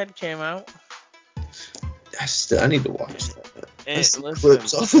and Butthead came out. I need to watch that. I see Listen,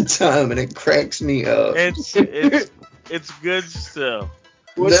 clips all the time, and it cracks me up. It's good still.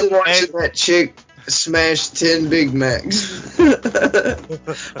 What's it? Watching that chick smash 10 Big Macs.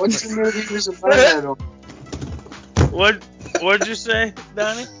 What's the movie Beavis and Butthead on? What'd you say,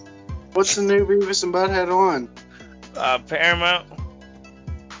 Donnie? What's the new Beavis and Butthead on? Paramount.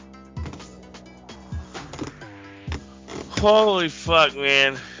 Holy fuck,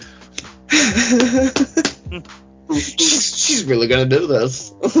 man. she's really gonna do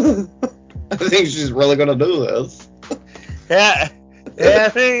this. I think she's really gonna do this. Yeah,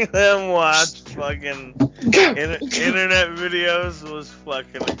 having them watch fucking internet videos was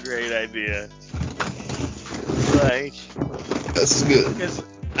fucking a great idea. Like, That's good. because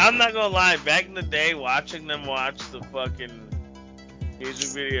I'm not gonna lie, back in the day, watching them watch the fucking music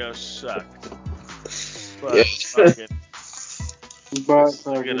videos sucked. But Yeah. fucking, Butt this is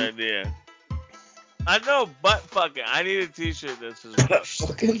a good idea. I know, butt fucking. I need a t-shirt that says butt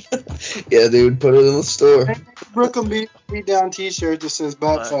fucking. Yeah, dude, put it in the store. Brooklyn Beatdown t-shirt that says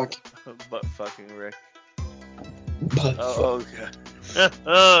butt fuck. Butt fucking Rick. Butt Oh god.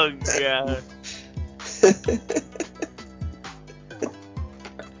 Oh god.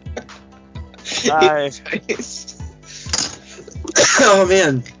 Oh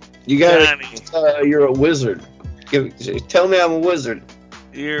man, you got Johnny. You're a wizard. Tell me I'm a wizard.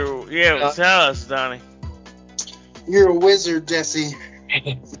 Tell us, Donnie. You're a wizard, Jesse.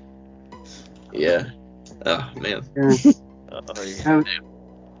 Yeah. Oh man. Oh yeah.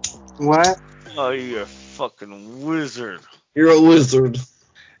 What? Oh, you're a fucking wizard. You're a wizard.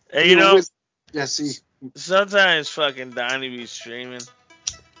 Hey, you know, Jesse. sometimes fucking Donnie be streaming,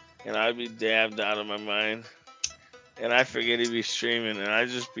 and I'd be dabbed out of my mind. and I forget he be streaming, and I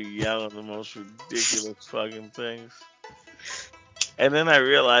just be yelling the most ridiculous fucking things. And then I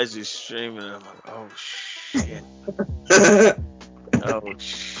realize he's streaming, and I'm like, oh shit, oh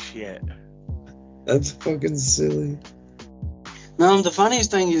shit. That's fucking silly. No, the funniest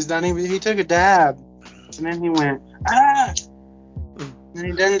thing is that he took a dab, and then he went, ah! And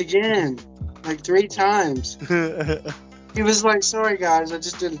he did it again, like 3 times. He was like, sorry guys, I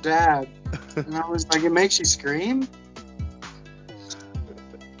just did a dab. And I was like, it makes you scream?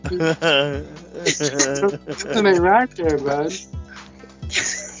 Something ain't right there, bud.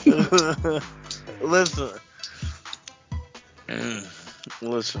 Listen.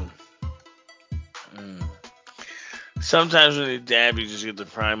 Listen. Sometimes when you dab, you just get the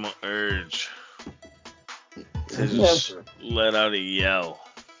primal urge to just let out a yell.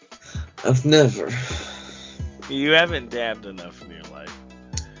 I've never. You haven't dabbed enough in your life.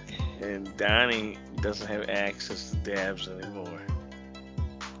 And Donnie doesn't have access to dabs anymore.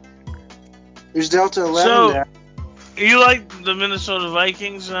 There's Delta 11 So, dab. you like the Minnesota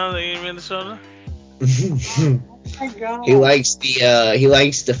Vikings now that you're in Minnesota? Oh my God. He likes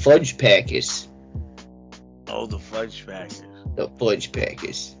the fudge packers. Oh, the Fudge Packers. The fudge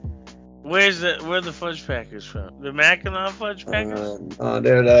packers. Where the Fudge Packers from? The Mackinac Fudge Packers?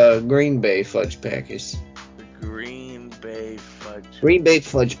 They're the Green Bay fudge packers. The Green Bay Fudge. Green Bay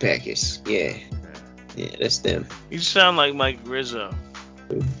fudge packers. Yeah. Yeah, that's them. You sound like Mike Rizzo.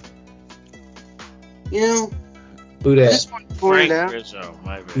 You know, Who I that? just want to point Frank out Rizzo,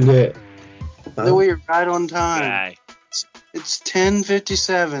 my bad. Yeah. that we are right on time. Guy. It's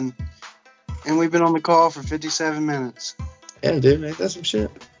 10:57, and we've been on the call for 57 minutes. Yeah, dude, ain't that some shit?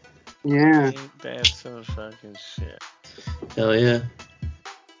 Yeah. Ain't that some fucking shit? Hell yeah.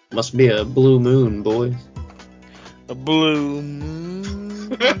 Must be a blue moon, boy. A blue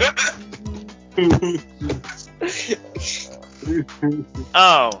moon.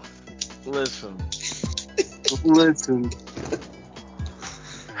 Oh, listen. Listen.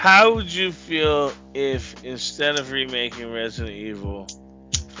 How would you feel if instead of remaking Resident Evil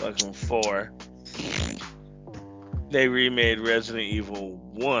fucking 4, they remade Resident Evil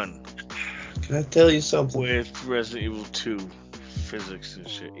 1 Can I tell you something? with Resident Evil 2 physics and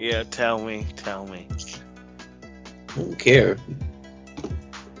shit? Yeah, tell me. I don't care.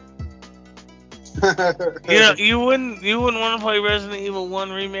 You wouldn't want to play Resident Evil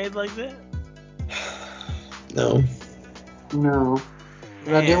 1 remade like that? No. No.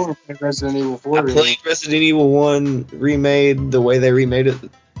 But I do want to play Resident Evil 4. I played Resident Evil 1 remade the way they remade it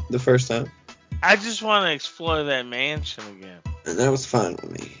the first time. I just want to explore that mansion again. And that was fine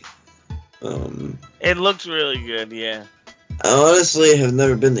with me. It looks really good, yeah. I honestly have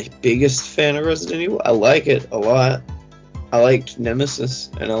never been the biggest fan of Resident Evil. I like it a lot. I liked Nemesis,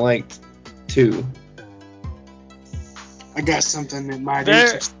 and I liked 2. I got something that might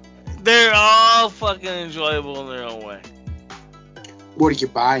interest. They're all fucking enjoyable in their own way. What are you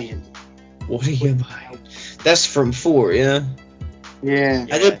buying? What are you buying? That's from 4, yeah? Yeah.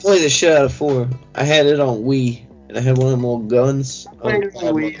 I did play the shit out of 4. I had it on Wii, and I had one of them little guns. I played it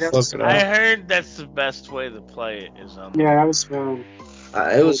on Wii. I heard that's the best way to play it is on the Yeah, that was fun.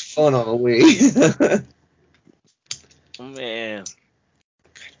 It was fun on the Wii. Man.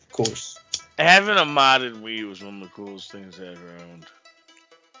 Of course. Having a modded Wii was one of the coolest things I ever owned.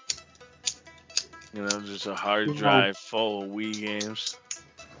 You know, just a hard drive full of Wii games.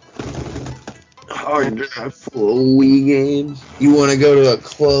 Hard drive full of Wii games. You want to go to a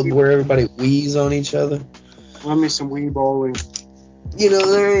club where everybody Wii's on each other? Let me some Wii bowling. You know,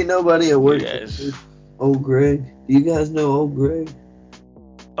 there ain't nobody at work. Yes. Old Greg. Do you guys know Old Greg?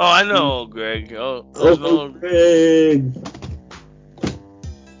 Oh, I know old Greg. Old Greg.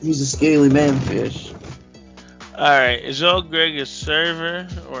 He's a scaly manfish. Alright, is old Greg a server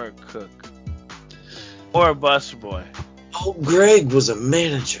or a cook? Or a busboy? Old Greg was a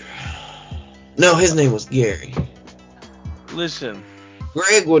manager. No, his name was Gary. Listen.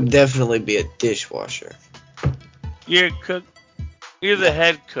 Greg would definitely be a dishwasher. You're a cook? You're the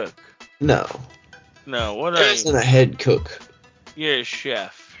head cook. No. No, what There are isn't a head cook. You're a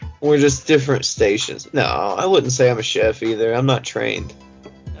chef. We're just different stations. No, I wouldn't say I'm a chef either. I'm not trained.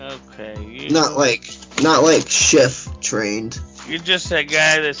 Okay. Not like chef trained. You're just that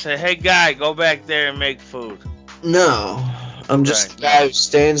guy that said, hey guy, go back there and make food. No. I'm just the guy who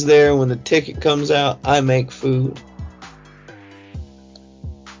stands there when the ticket comes out, I make food.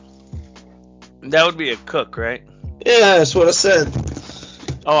 That would be a cook, right? Yeah, that's what I said.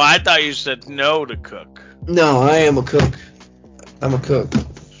 Oh, I thought you said no to cook. No, I am a cook. I'm a cook.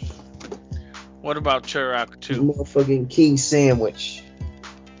 What about Turok 2? Motherfucking king sandwich.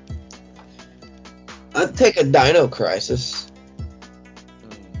 I'd take a Dino Crisis.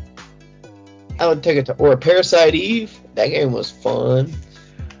 I would take it or a Parasite Eve. That game was fun.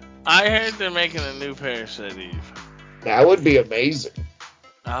 I heard they're making a new Parasite Eve. That would be amazing.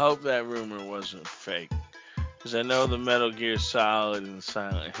 I hope that rumor wasn't fake. Because I know the Metal Gear Solid and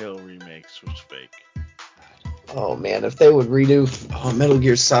Silent Hill remakes was fake. Oh, man. If they would redo Metal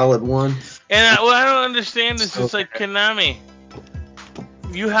Gear Solid 1. And what I don't understand is it's like Konami.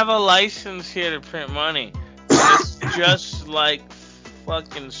 You have a license here to print money. It's just like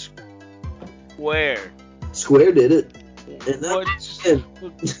fucking Square. Square did it. And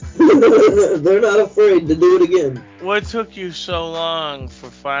they're not afraid to do it again. What took you so long for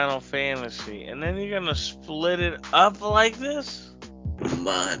Final Fantasy? And then you're going to split it up like this?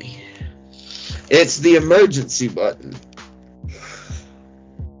 Money. It's the emergency button.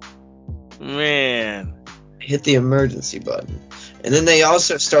 Man. Hit the emergency button. And then they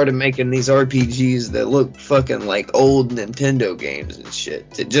also started making these RPGs that look fucking like old Nintendo games and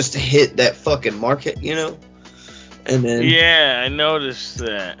shit. To hit that fucking market, you know? And then... Yeah, I noticed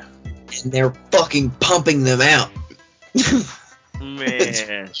that. And they're fucking pumping them out.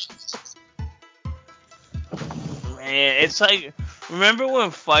 Man. Man, it's like... Remember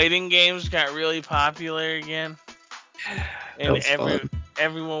when fighting games got really popular again? And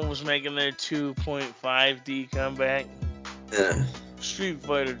everyone was making their 2.5D comeback? Yeah. Street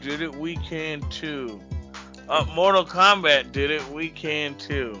Fighter did it, we can too. Mortal Kombat did it, we can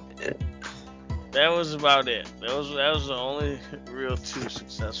too. Yeah. That was about it. That was the only real two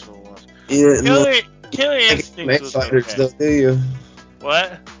successful ones. Yeah, Killer Instinct was fighters, okay. though, do you?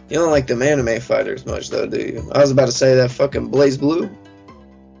 What? You don't like them anime fighters much, though, do you? I was about to say that fucking Blaze Blue.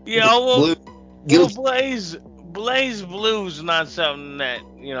 Yeah, well, Blaze Blue's not something that,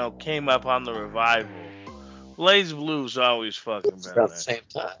 came up on the revival. Blaze Blue's always fucking been there. At the same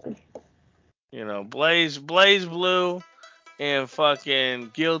time. Blaze Blue and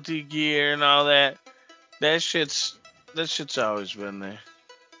fucking Guilty Gear and all that. That shit's always been there.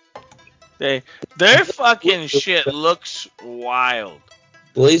 Their fucking shit looks wild.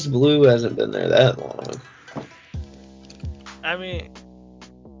 Blaze Blue hasn't been there that long. I mean,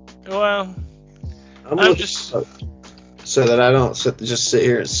 well, I'm just so that I don't just sit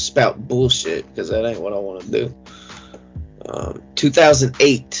here and spout bullshit, because that ain't what I want to do.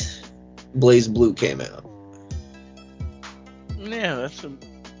 2008, Blaze Blue came out. Yeah,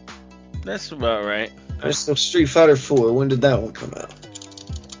 that's about right. There's no Street Fighter 4. When did that one come out?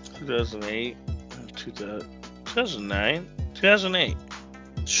 2008, 2009, 2008.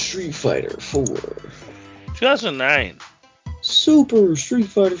 Street Fighter 4. 2009. Super Street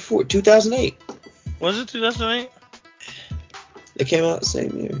Fighter 4. 2008. Was it 2008? They came out the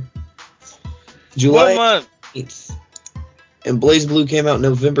same year. July 8th. And Blaze Blue came out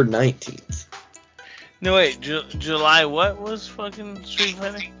November 19th. No, wait. July what was fucking Street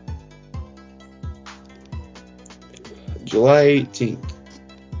Fighter? July 18th.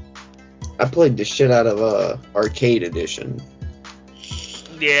 I played the shit out of Arcade Edition.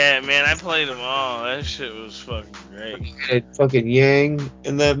 Yeah, man, I played them all. That shit was fucking great. Had fucking Yang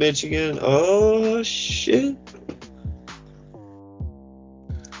in that bitch again. Oh, shit.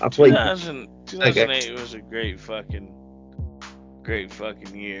 I played 2008 was a great fucking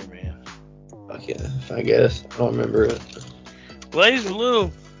year, man. Fuck yeah, I guess. I don't remember it. Blaze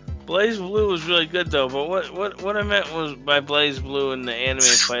Blue was really good though, but what I meant was by Blaze Blue and the anime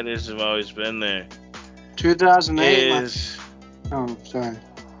fighters have always been there. 2008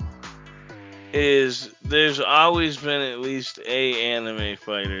 there's always been at least a anime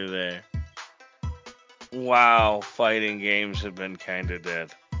fighter there. Wow, fighting games have been kinda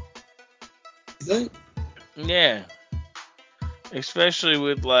dead. Is that? Yeah. Especially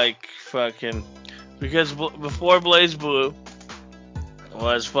with like fucking, because before Blaze Blue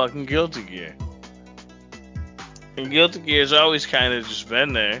was fucking Guilty Gear. And Guilty Gear's always kind of just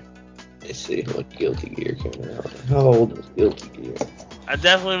been there. Let's see when Guilty Gear came out. How old was Guilty Gear? I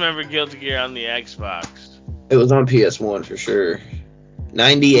definitely remember Guilty Gear on the Xbox. It was on PS1 for sure.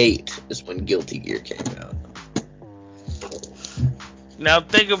 98 is when Guilty Gear came out. Now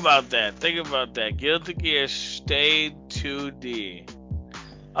think about that. Guilty Gear stayed 2D.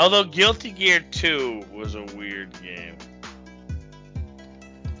 Although Guilty Gear 2 was a weird game.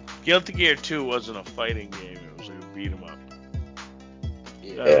 Guilty Gear 2 wasn't a fighting game. It was like a beat 'em up.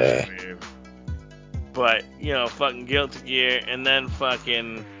 Yeah. That was weird. But, fucking Guilty Gear and then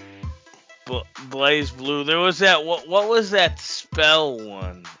fucking Blaze Blue. There was that, what was that spell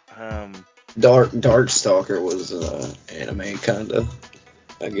one? Darkstalker was anime kinda,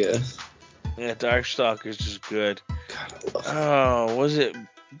 I guess. Yeah, Darkstalker's just good. God, I love it. Oh, was it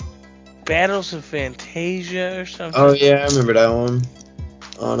Battles of Fantasia or something. Oh yeah, I remember that one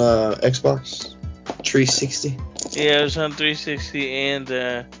on Xbox 360. Yeah, it was on 360 and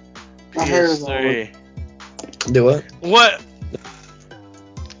I heard of that PS3. Do what? What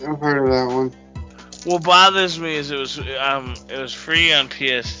one. I've heard of that one. What bothers me is it was free on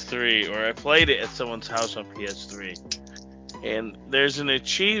PS3, or I played it at someone's house on PS3, and there's an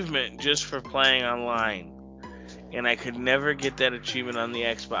achievement just for playing online, and I could never get that achievement on the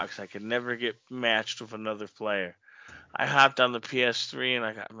Xbox. I could never get matched with another player. I hopped on the PS3 and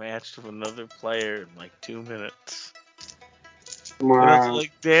I got matched with another player in like 2 minutes. And I was Wow.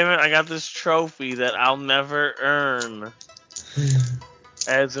 like, damn it, I got this trophy that I'll never earn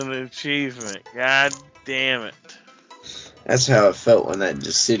as an achievement. God damn it. That's how it felt when that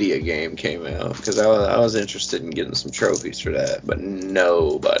Dissidia game came out, because I was interested in getting some trophies for that, but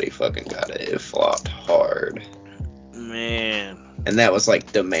nobody fucking got it. It flopped hard. Man. And that was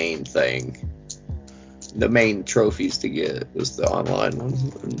like the main thing. The main trophies to get was the online ones.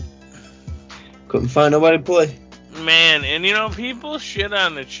 And couldn't find nobody to play. Man, and you know, people shit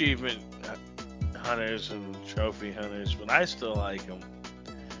on achievement hunters and trophy hunters, but I still like them.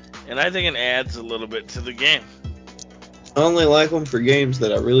 And I think it adds a little bit to the game. I only like them for games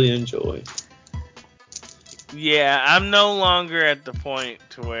that I really enjoy. Yeah, I'm no longer at the point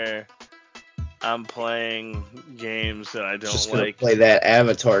to where I'm playing games that I don't Just gonna like. play that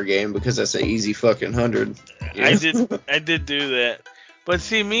Avatar game because that's an easy fucking 100. Yeah. I did do that. But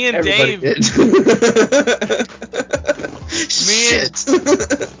see, me and Everybody Dave did.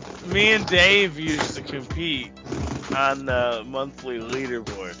 me and Dave used to compete on the monthly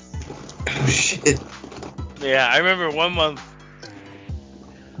leaderboard. Oh shit. Yeah, I remember one month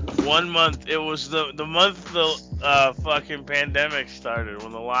it was the month the fucking pandemic started,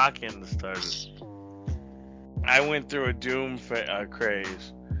 when the lock-in started. I went through a Doom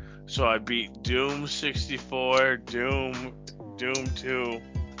craze. So I beat Doom 64, Doom 2,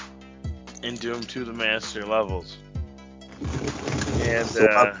 and Doom 2 the master levels. And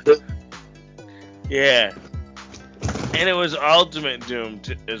yeah. And it was Ultimate Doom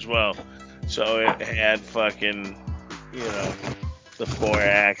as well. So it had fucking, the 4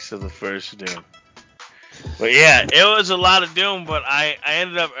 acts of the first Doom. But yeah, it was a lot of Doom, but I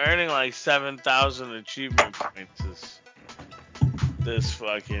ended up earning like 7,000 achievement points this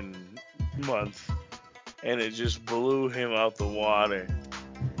fucking month. And it just blew him out the water.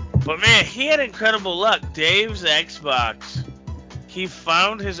 But man, he had incredible luck. Dave's Xbox, he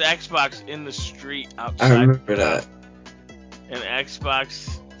found his Xbox in the street outside. I remember that. An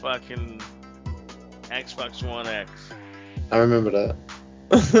Xbox One X. I remember that.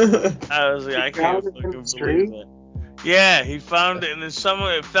 I was like, I can't fucking believe it. Yeah, he found it, and then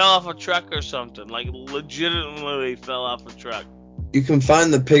it fell off a truck or something. Like, legitimately fell off a truck. You can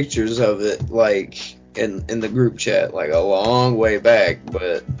find the pictures of it, like, in the group chat, like, a long way back,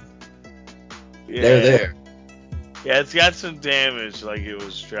 but they're there. Yeah, it's got some damage, like it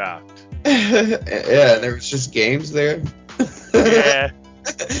was dropped. Yeah, there was just games there. Yeah.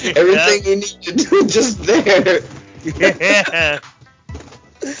 Everything you need to do just there. Yeah.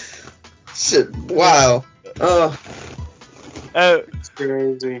 Shit, wow. It's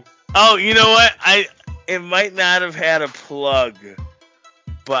crazy. Oh, you know what? It might not have had a plug,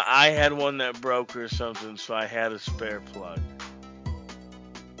 but I had one that broke or something, so I had a spare plug.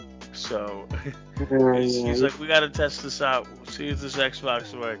 So he's like, we gotta test this out. See if this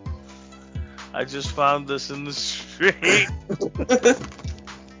Xbox works. I just found this in the street.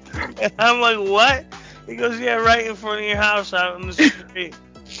 And I'm like, what? He goes, yeah, right in front of your house out in the street.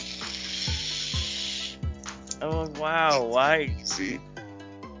 I'm like, wow, why? See,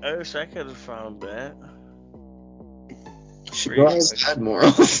 I wish I could have found that. should go outside more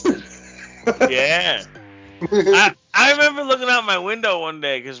often. Yeah. I remember looking out my window one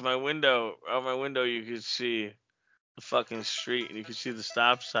day, because out my window you could see the fucking street and you could see the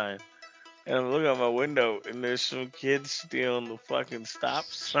stop sign. And I'm looking out my window and there's some kids stealing the fucking stop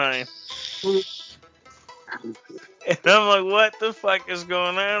sign. And I'm like, what the fuck is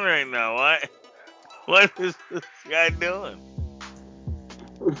going on right now? What is this guy doing?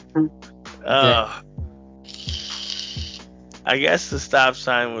 I guess the stop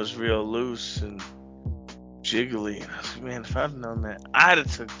sign was real loose and jiggly. I was like, man, if I'd known that, I'd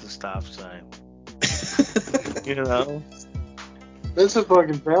have took the stop sign. You know? That's a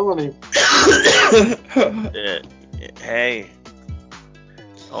fucking felony. Yeah. Hey.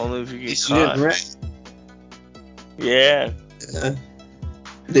 Only if you get You caught. didn't wreck. Yeah.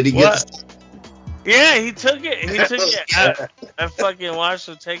 Did he What? get? Yeah, he took it. He took it. Yeah. I fucking watched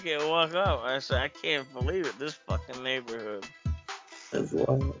him take it and walk up. I said, I can't believe it. This fucking neighborhood. That's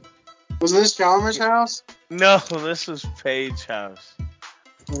wild. Was this Chalmers' house? No, this was Page House,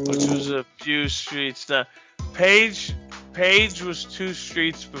 which was a few streets down. Page was 2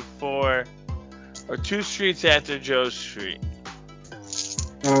 streets before, or 2 streets after Joe's Street.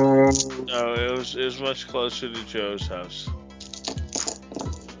 So it was much closer to Joe's house.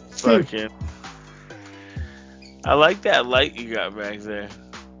 Fucking. I like that light you got back there.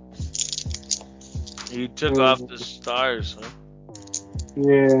 You took off the stars, huh?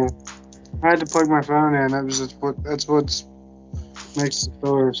 Yeah. I had to plug my phone in. That's what makes the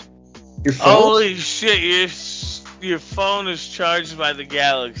stars. Your phone? Holy shit! Your phone is charged by the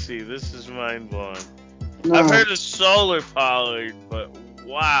galaxy. This is mind blowing. No. I've heard of solar powered, but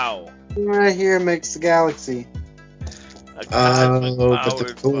wow. Right here makes the galaxy. A cosmic but the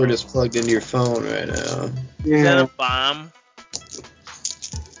powered cord phone. is plugged into your phone right now. Yeah. Is that a bomb?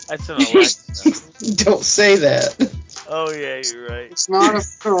 That's an Alexa. Don't say that. Oh yeah, you're right. It's not a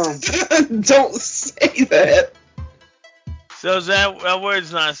phone. Don't say that. So that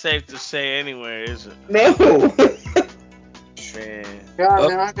word's not safe to say anywhere, is it? No. Man. God,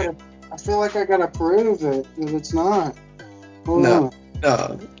 now I feel like I gotta prove it that it's not. Hold No. on.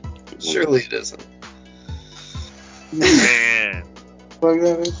 No. Surely it isn't. Man. Plug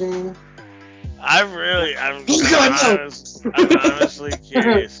that back in. I'm honestly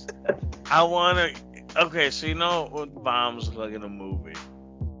curious. I wanna. Okay, so you know what bombs look like in a movie,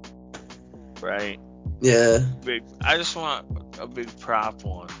 right? Yeah. I just want a big prop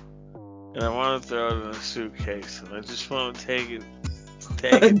one, and I want to throw it in a suitcase, and I just want to take it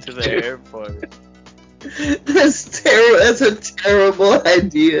to the airport. That's terrible. That's a terrible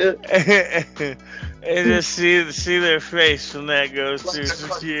idea. And just see their face when that goes through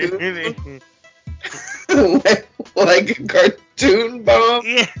security. like a cartoon bomb?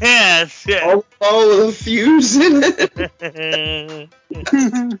 Yes. All with a fuse in it?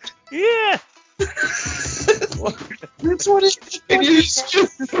 Yeah. That's what it's And you just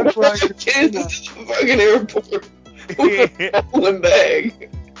walk into the fucking airport with a stolen bag.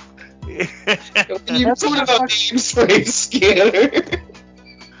 When you put it on the X-ray scanner,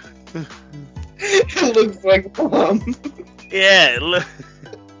 it looks like a bomb. Yeah, look.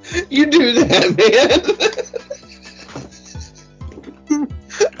 You do that, man.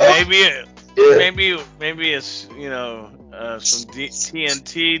 Maybe it's some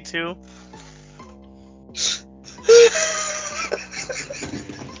TNT too.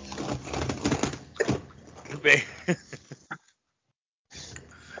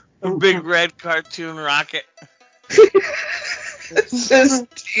 A big red cartoon rocket. It says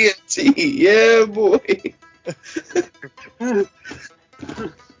TNT, yeah, boy.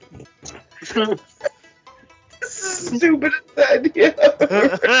 Stupidest idea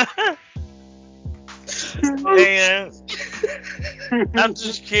ever. Man, I'm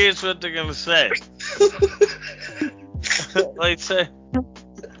just curious what they're gonna say. Like say,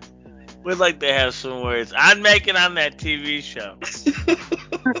 we'd like to have some words. I'd make it on that TV show.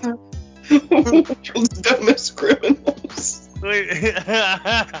 World's dumbest criminals.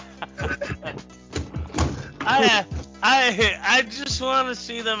 I just want to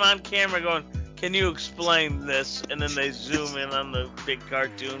see them on camera going, can you explain this? And then they zoom in on the big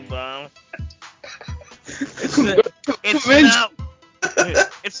cartoon bomb. It's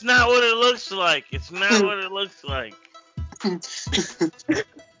not what it looks like. It's not what it looks like. I'm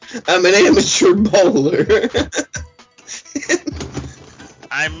an amateur bowler.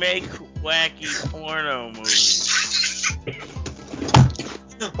 I make wacky porno movies.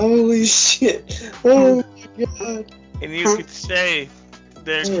 Holy shit. Oh my god. And you could say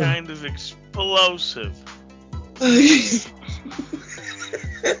they're kind of explosive.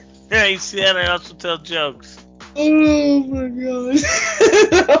 Yeah, you see that? I also tell jokes. Oh my god.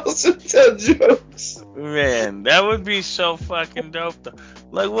 I also tell jokes. Man, that would be so fucking dope though.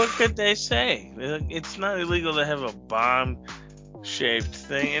 Like, what could they say? It's not illegal to have a bomb-shaped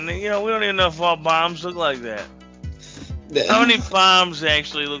thing. And, we don't even know if all bombs look like that. How many bombs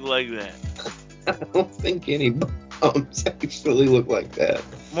actually look like that? I don't think any bombs actually look like that.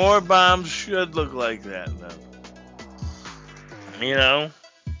 More bombs should look like that, though.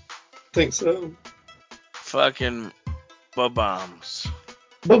 Think so. Fucking bombs.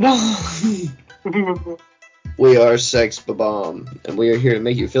 Ba-bomb. We are Sex Ba-bomb, and we are here to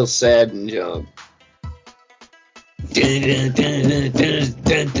make you feel sad and jump.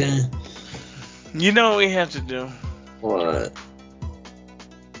 You know what we have to do? What?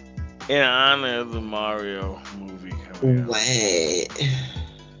 In honor of the Mario movie coming out, What?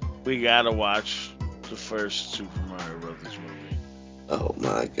 we gotta watch the first Super Mario Brothers movie. Oh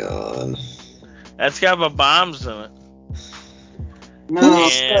my god. That's got bombs in it. No.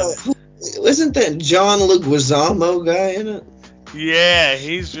 Isn't that John Leguizamo guy in it? Yeah,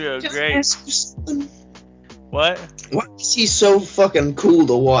 he's real great. What? Why is he so fucking cool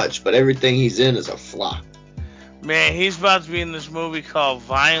to watch, but everything he's in is a flop? Man, he's about to be in this movie called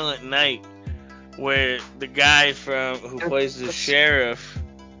Violent Night, where the guy who plays the sheriff,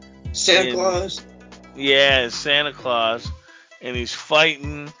 Santa Claus? Yeah, Santa Claus, and he's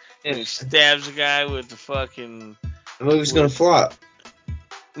fighting, and he stabs a guy with the fucking... The movie's gonna flop.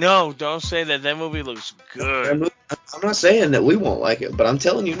 No, don't say that. That movie looks good. I'm not saying that we won't like it, but I'm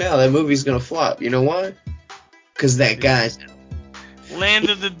telling you now, that movie's gonna flop. You know why? Because that guy's... Land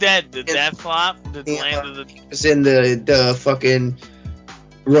of the Dead. Did that flop? Did Land of the... It's in the fucking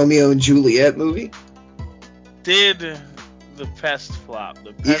Romeo and Juliet movie. Did the Pest flop?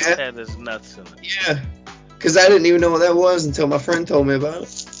 The Pest had his nuts in it. Yeah. Because I didn't even know what that was until my friend told me about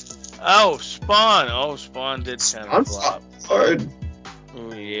it. Oh, Spawn. Oh, Spawn did kind of flop. Hard.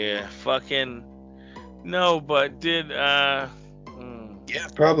 Oh, yeah. Fucking... No, but did... Yeah,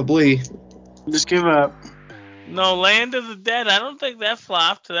 probably. Just give up. No, Land of the Dead, I don't think that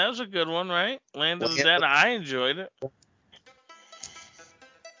flopped. That was a good one, right? Land of the Dead, I enjoyed it.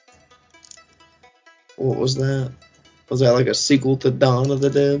 What was that? Was that like a sequel to Dawn of the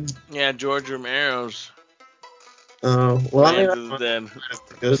Dead? Yeah, George Romero's. Oh, well, Land of the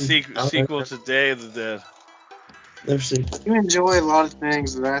Dead. Sequel to Day of the Dead. Never seen. You enjoy a lot of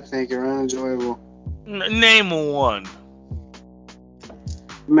things that I think are unenjoyable. Name one.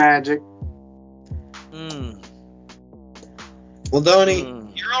 Magic. Well, Donnie,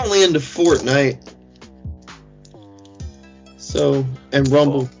 you're only into Fortnite. So, and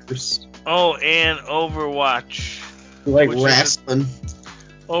Rumbleverse. Oh, and Overwatch. Like wrestling.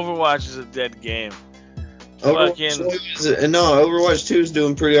 Overwatch is a dead game. Overwatch 2 is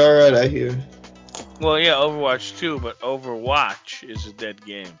doing pretty alright, I hear. Well, yeah, Overwatch 2, but Overwatch is a dead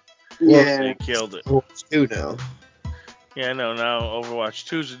game. Yeah. They killed it. Overwatch 2 now. Yeah, I know. Now Overwatch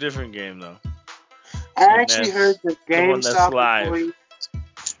 2 is a different game, though. I actually heard that GameStop employees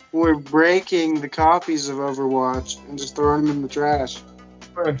were breaking the copies of Overwatch and just throwing them in the trash.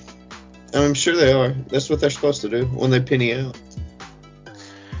 I'm sure they are. That's what they're supposed to do when they penny out.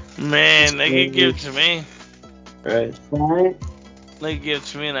 Man, they could give it to me. Right. They could give it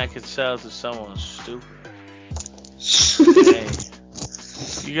to me and I could sell it to someone stupid. Hey,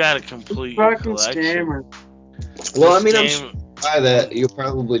 you got a complete collection. Scammer. Well, I mean, I'm sure by that you'll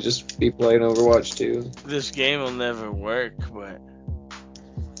probably just be playing Overwatch 2. This game will never work, but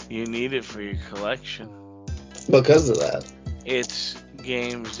you need it for your collection. Because of that. It's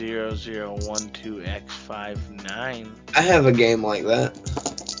game 0012X59. I have a game like that.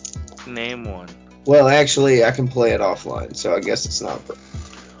 Name one. Well, actually, I can play it offline, so I guess it's not.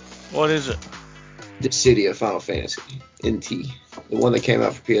 What is it? The City of Final Fantasy NT, the one that came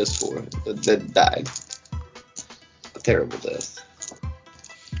out for PS4 that died a terrible death.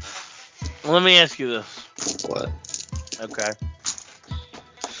 Let me ask you this. What? Okay.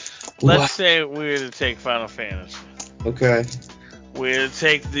 Let's say we were to take Final Fantasy. Okay. We're to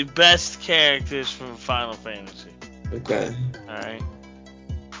take the best characters from Final Fantasy. Okay. Alright.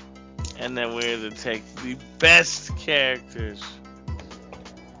 And then we're to take the best characters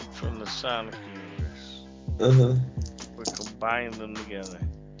from the Sonic universe. We're combining them together.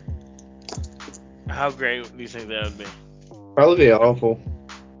 How great do you think that would be? Probably be awful.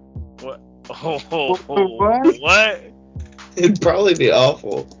 What? What? It'd probably be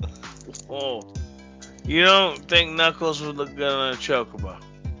awful. Oh. You don't think Knuckles would look good on a Chocobo?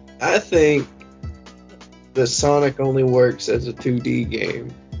 I think the Sonic only works as a 2D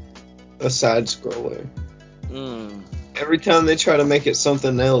game. A side-scroller. Every time they try to make it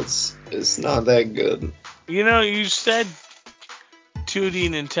something else, it's not that good. You know, you said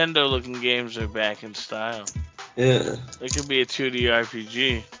 2D Nintendo-looking games are back in style. Yeah. It could be a 2D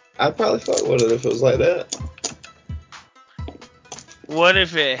RPG. I'd probably fuck with it if it was like that. What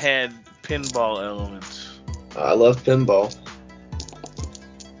if it had pinball elements? I love pinball.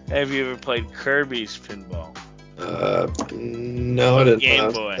 Have you ever played Kirby's Pinball? No, I didn't.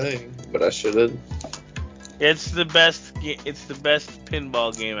 Game Boy. But I should have. It's the best. It's the best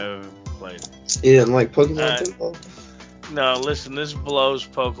pinball game I've ever played. You didn't like Pokemon Pinball? No, listen. This blows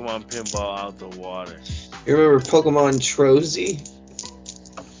Pokemon Pinball out the water. You remember Pokemon Trozy?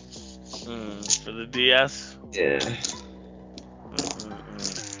 For the DS? Yeah.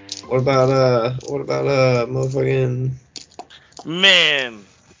 What about motherfucking... Man,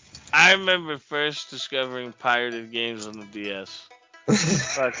 I remember first discovering pirated games on the DS.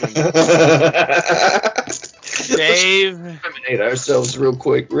 Fucking Dave. Let's eliminate ourselves real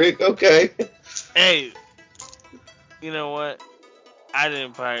quick, Rick. Okay. Hey, you know what? I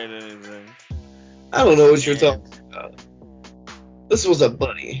didn't pirate anything. I don't know what you're talking about. This was a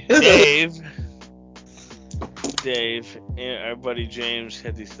buddy. Dave, and our buddy James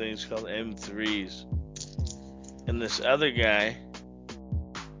had these things called M3s. And this other guy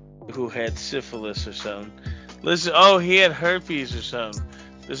who had syphilis or something. Listen, he had herpes or something.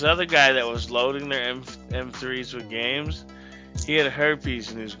 This other guy that was loading their M3s with games, he had herpes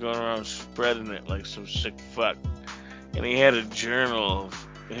and he was going around spreading it like some sick fuck. And he had a journal of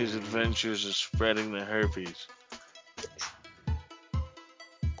his adventures of spreading the herpes.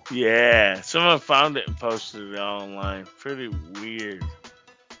 Yeah, someone found it and posted it all online. Pretty weird.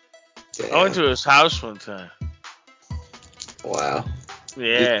 Damn. I went to his house one time. Wow.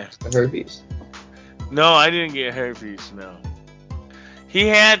 Yeah. Herpes? No, I didn't get herpes. No. He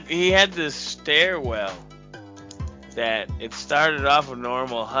had this stairwell that it started off a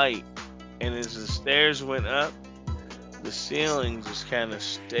normal height, and as the stairs went up, the ceiling just kind of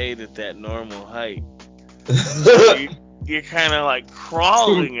stayed at that normal height. So you're kind of like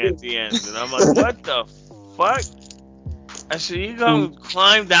crawling at the end, and I'm like, what the fuck? I said, you gonna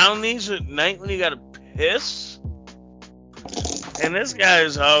climb down these at night when you gotta piss? And this guy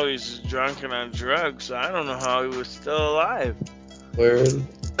is always drunk and on drugs, so I don't know how he was still alive. Word.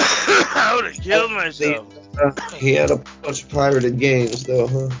 I would have killed myself. He had a bunch of pirated games, though,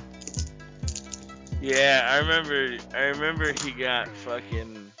 huh? Yeah, I remember he got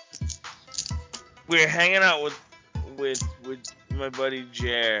fucking. We were hanging out with my buddy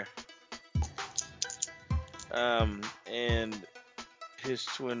Jer, and his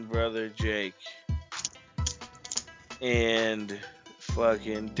twin brother Jake, and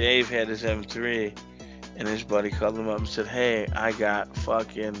fucking Dave had his M3, and his buddy called him up and said, "Hey, I got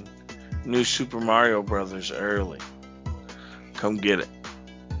fucking new Super Mario Brothers early. Come get it."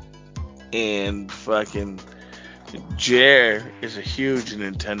 And fucking Jer is a huge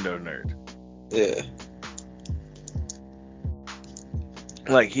Nintendo nerd. Yeah.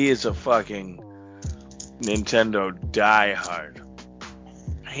 Like, he is a fucking Nintendo diehard.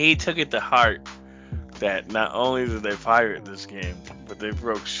 He took it to heart that not only did they pirate this game, but they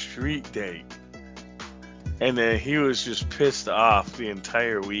broke Street Date. And then he was just pissed off the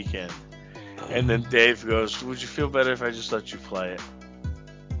entire weekend. And then Dave goes, "Would you feel better if I just let you play it?"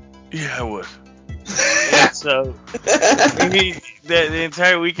 "Yeah, I would." And so the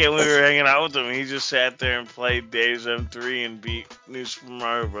entire weekend we were hanging out with him, he just sat there and played Dave's M3 and beat New Super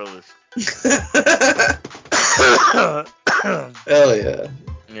Mario Brothers. Hell yeah.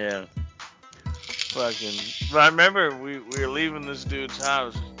 Yeah. Fucking. But I remember we were leaving this dude's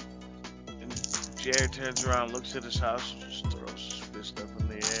house, and Jared turns around, looks at his house, and just throws his fist up in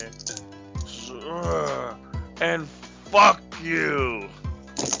the air. Says, "Ugh, and fuck you."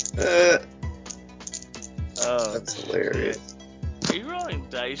 That's hilarious. Shit. Are you rolling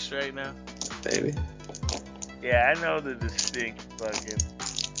dice right now? Maybe. Yeah, I know the distinct fucking.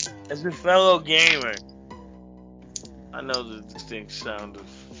 As a fellow gamer, I know the distinct sound of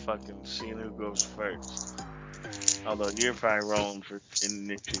fucking seeing who goes first. Although you're probably rolling for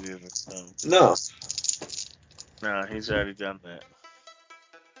initiative or something. No. No, he's already done that.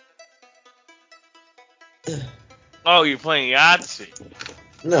 Oh, you're playing Yahtzee.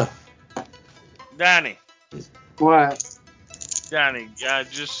 No. Donnie. What? Donnie,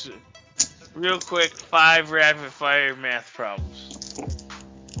 just real quick, 5 rapid fire math problems.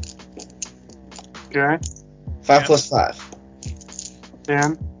 Okay. 5 plus 5.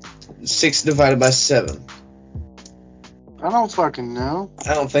 10. 6 divided by 7. I don't fucking know.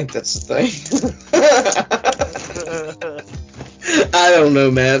 I don't think that's the thing. I don't know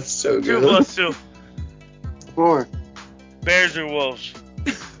math so 2 good. plus 2. 4. Bears or wolves?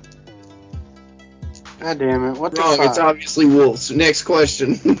 God damn it. What the Wrong, fuck? it's obviously wolves. Next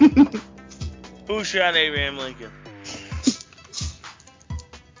question. Who shot Abraham Lincoln?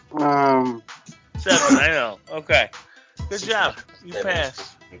 7, I know. Okay. Good job. You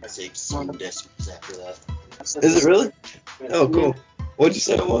passed. I say some decimals after that. Is it really? Oh, cool. What'd you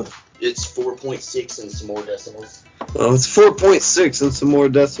say it was? It's 4.6 and some more decimals. Oh, it's 4.6 and some more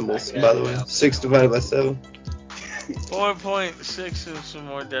decimals, by the way. 6 divided by 7. 4.6 and some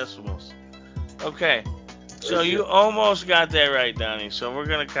more decimals. Okay. So you almost got that right, Donnie. So we're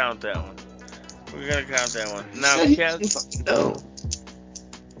going to count that one. Now, No.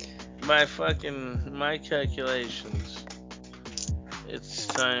 my calculations. It's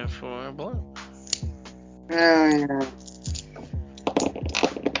time for a blunt. Hell yeah.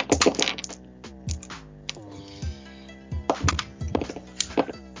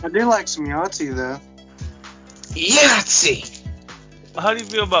 I do like some Yahtzee, though. Yahtzee! How do you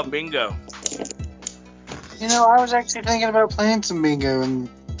feel about bingo? You know, I was actually thinking about playing some bingo and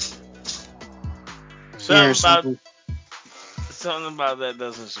Something about that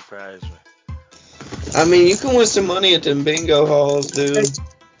doesn't surprise me. I mean, you can win some money at them bingo halls, dude.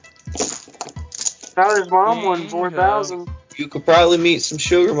 Tyler's mom won 4,000. You could probably meet some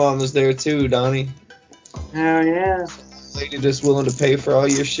sugar mamas there too, Donnie. Hell yeah. Lady that's willing to pay for all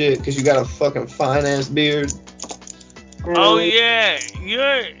your shit because you got a fucking fine ass beard. Oh yeah,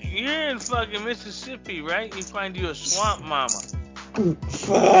 you're in fucking Mississippi, right? You find you a swamp mama.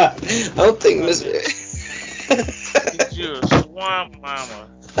 Fuck. I don't think Miss. Get you a swamp mama.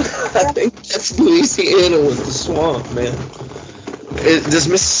 I think that's Louisiana with the swamp, man. Does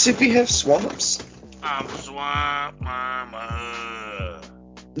Mississippi have swamps? I'm swamp mama.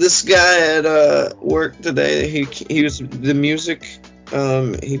 This guy at work today, he was the music.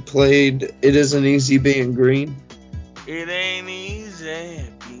 He played "It Isn't Easy Being Green." It ain't easy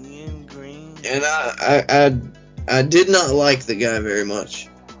being green. And I did not like the guy very much.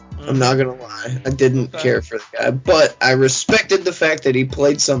 I'm not gonna lie, I didn't care for the guy, but I respected the fact that he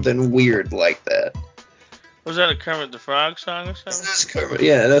played something weird like that. Was that a Kermit the Frog song or something?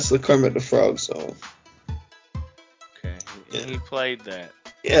 Yeah, that's the Kermit the Frog song. Okay, and he played that.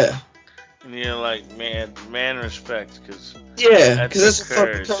 Yeah. And you're like, man, respect, because that's a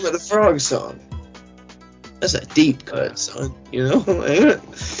fucking Kermit the Frog song. That's a deep cut, son. You know?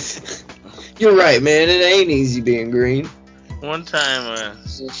 You're right, man. It ain't easy being green. One time at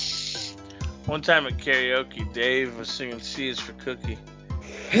karaoke, Dave was singing "C is for Cookie,"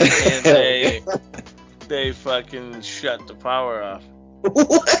 and they fucking shut the power off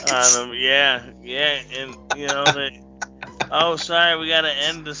on him. Yeah, and you know oh, sorry, we gotta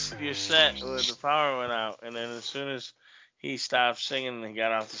end your set. The power went out, and then as soon as he stopped singing and he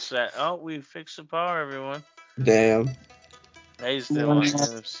got off the set, oh, we fixed the power, everyone. Damn. I just didn't want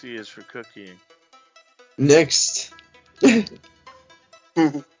him to see us for cooking. Next. And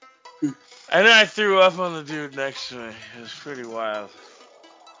then I threw up on the dude next to me. It was pretty wild.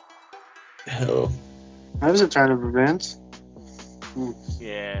 Hell. That was a turn of events.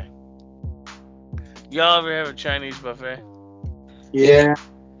 Yeah. Y'all ever have a Chinese buffet? Yeah.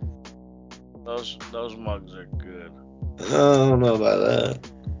 Those mugs are good. I don't know about that.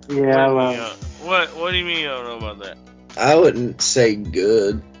 Yeah. What do you mean you don't know about that? I wouldn't say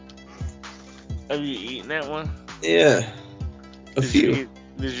good. Have you eaten that one? Yeah. A few.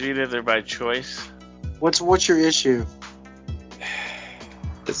 Did you eat it there by choice? What's your issue?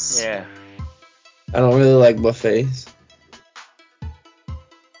 Yeah. I don't really like buffets.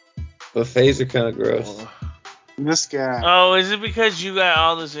 Buffets are kind of gross. This guy. Oh, is it because you got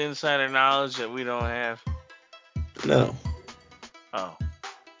all this insider knowledge that we don't have? No. Oh. I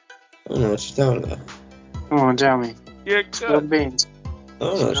don't know what you're talking about. Come on, tell me. You're good. Beans. I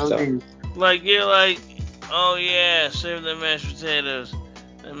don't know what you're talking about. Like, you're like, oh yeah, serve the mashed potatoes.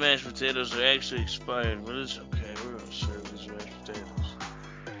 The mashed potatoes are actually expired, but it's okay. We're going to serve these mashed potatoes.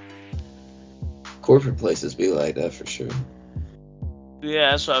 Corporate places be like that for sure.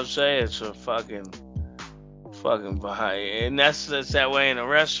 Yeah, that's what I'm saying. It's a fucking behind, and that's that way in a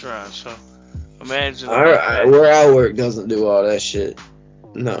restaurant. So imagine. Where I work doesn't do all that shit.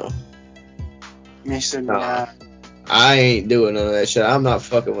 No. Nah. I ain't doing none of that shit. I'm not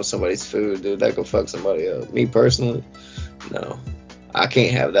fucking with somebody's food, dude. That could fuck somebody up. Me personally, no. I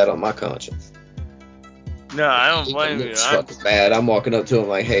can't have that on my conscience. No, I don't blame you. It's fucking bad. I'm walking up to him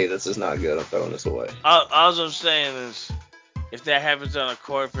like, hey, this is not good. I'm throwing this away. All I'm saying is, if that happens on a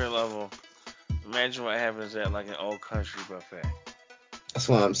corporate level, imagine what happens at like an old country buffet. That's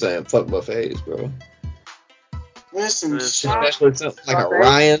why I'm saying fuck buffets, bro. Listen, especially something like a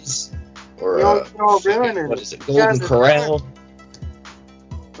Ryan's or what is it, Golden Corral?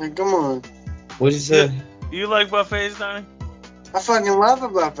 Like, come on. What'd you say? You like buffets, Donnie? I fucking love a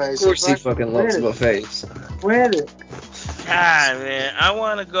buffet. Of course he fucking loves buffets. With it. God, man, I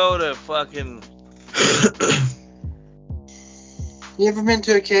want to go to fucking. You ever been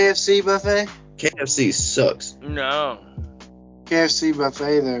to a KFC buffet? KFC sucks. No. KFC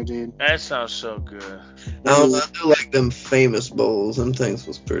buffet though, dude. That sounds so good. I do like them famous bowls. Them things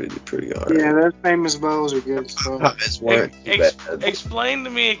was pretty alright. Yeah, those famous bowls are good stuff. Weren't too bad. Explain to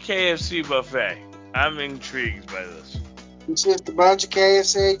me a KFC buffet. I'm intrigued by this. It's just a bunch of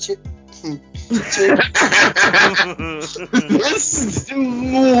KFC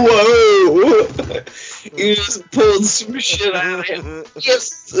Whoa! You just pulled some shit out of it.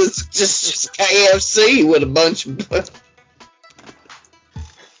 Yes, it's just KFC with a bunch of.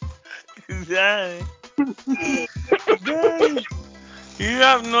 Dang. You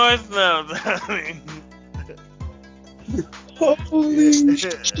up north now, Donnie. Holy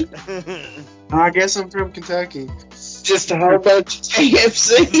shit. I guess I'm from Kentucky. Just a whole bunch of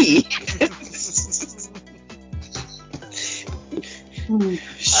KFC.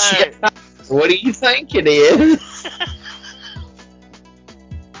 Shit. Alright. What do you think it is?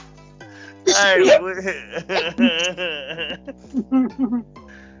 Alright.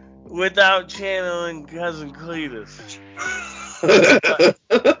 Without channeling Cousin Cletus,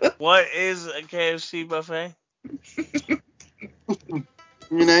 what is a KFC buffet?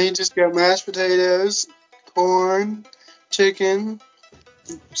 You just got mashed potatoes, corn, chicken,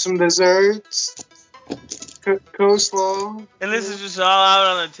 some desserts, coleslaw. And this is just all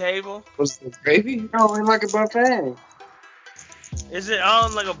out on the table? Was the gravy? No, in like a buffet. Is it all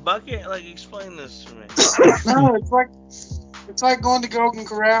in like a bucket? Like, explain this to me. No, it's like going to Golden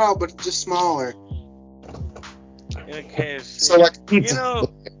Corral, but just smaller. In a KFC. So like pizza. You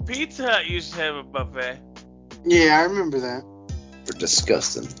know, Pizza Hut used to have a buffet. Yeah, I remember that. They're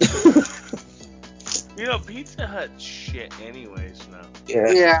disgusting. You know, Pizza Hut shit anyways now.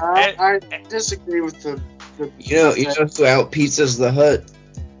 Yeah. Yeah, I And- disagree with the You know who out pizzas the Hut?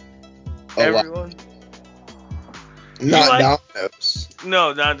 A lot. Everyone? Not like- Domino's.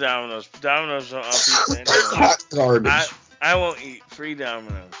 No, not Domino's. Domino's on pizza anyway. Hot garbage. I won't eat free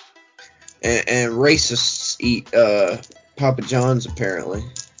Domino's. And racists eat Papa John's apparently.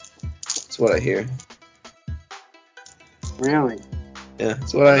 That's what I hear. Really. Yeah,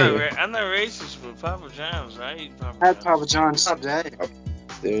 that's what I hear. I'm not racist, but Papa John's, I eat Papa I had John's. Papa John's today.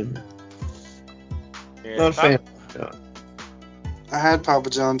 Dude. Yeah, Not a fan. I had Papa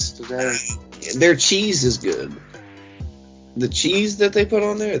John's today. Their cheese is good. The cheese that they put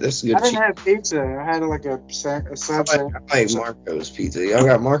on there, that's good I didn't cheese. have pizza. I had like a sub I like Marco's pizza. Y'all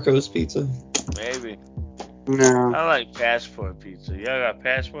got Marco's pizza? Maybe. No. I like Passport Pizza. Y'all got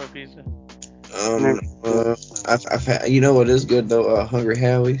Passport Pizza? I've had. You know what is good though? Hungry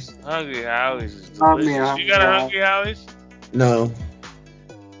Howie's. Hungry Howie's is Oh, delicious. yeah, You got a yeah. Hungry Howie's? No.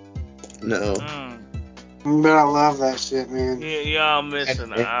 But I love that shit, man. Yeah, y'all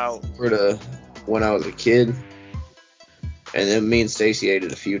missing out. When I was a kid, and then me and Stacy ate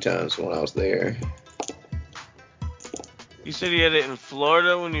it a few times when I was there. You said you had it in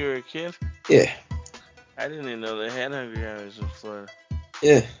Florida when you were a kid? Yeah. I didn't even know they had Hungry Howie's in Florida.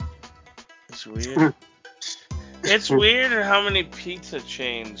 Yeah. It's weird. It's weird how many pizza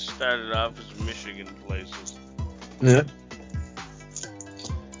chains started off as Michigan places. Yeah.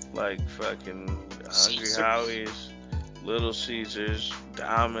 Like fucking Hungry Howie's, Little Caesars,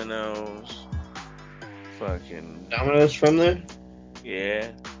 Domino's, fucking Domino's from there?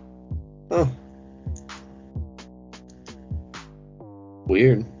 yeah. Oh.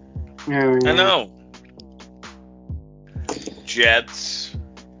 Weird. Yeah, I know. Jets.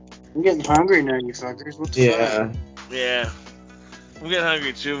 I'm getting hungry now, you fuckers. What the fuck? Yeah. Yeah. I'm getting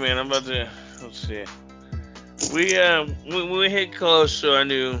hungry too, man. I'm about to. Let's see. We hit close to our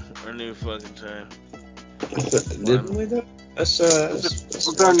new fucking time. Didn't we though? That's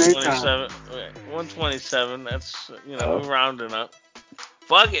What's our new time? 127. That's we're Oh. rounding up.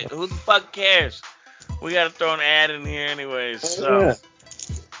 Fuck it. Who the fuck cares? We gotta throw an ad in here anyways. So yeah.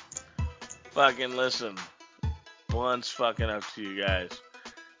 fucking listen. Blunt's fucking up to you guys.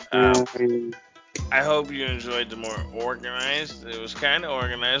 Yeah, I hope you enjoyed the more organized. It was kind of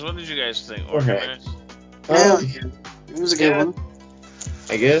organized. What did you guys think? Okay. Organized? Hell yeah. It was a good one.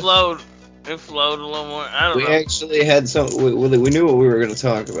 I guess. It flowed a little more. I don't We know. actually had some. We knew what we were going to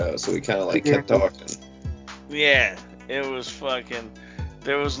talk about, so we kind of like kept talking. Yeah, it was fucking.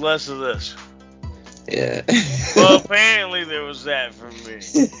 There was less of this. Yeah. Well, apparently there was that for me.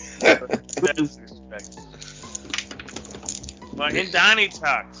 That's expected. Fucking Donnie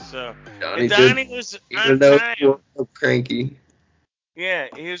talked, so. Donnie And Donnie was even on though time. he was so cranky. Yeah,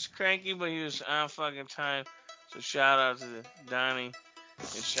 he was cranky, but he was on fucking time. So shout out to Donnie.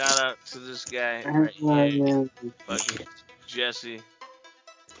 And shout out to this guy right here. Fucking Jesse.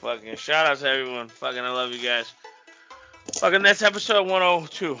 Fucking shout out to everyone. Fucking I love you guys. Fucking that's episode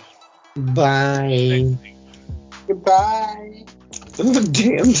 102. Bye. Goodbye. Oh,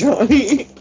 damn, Johnny.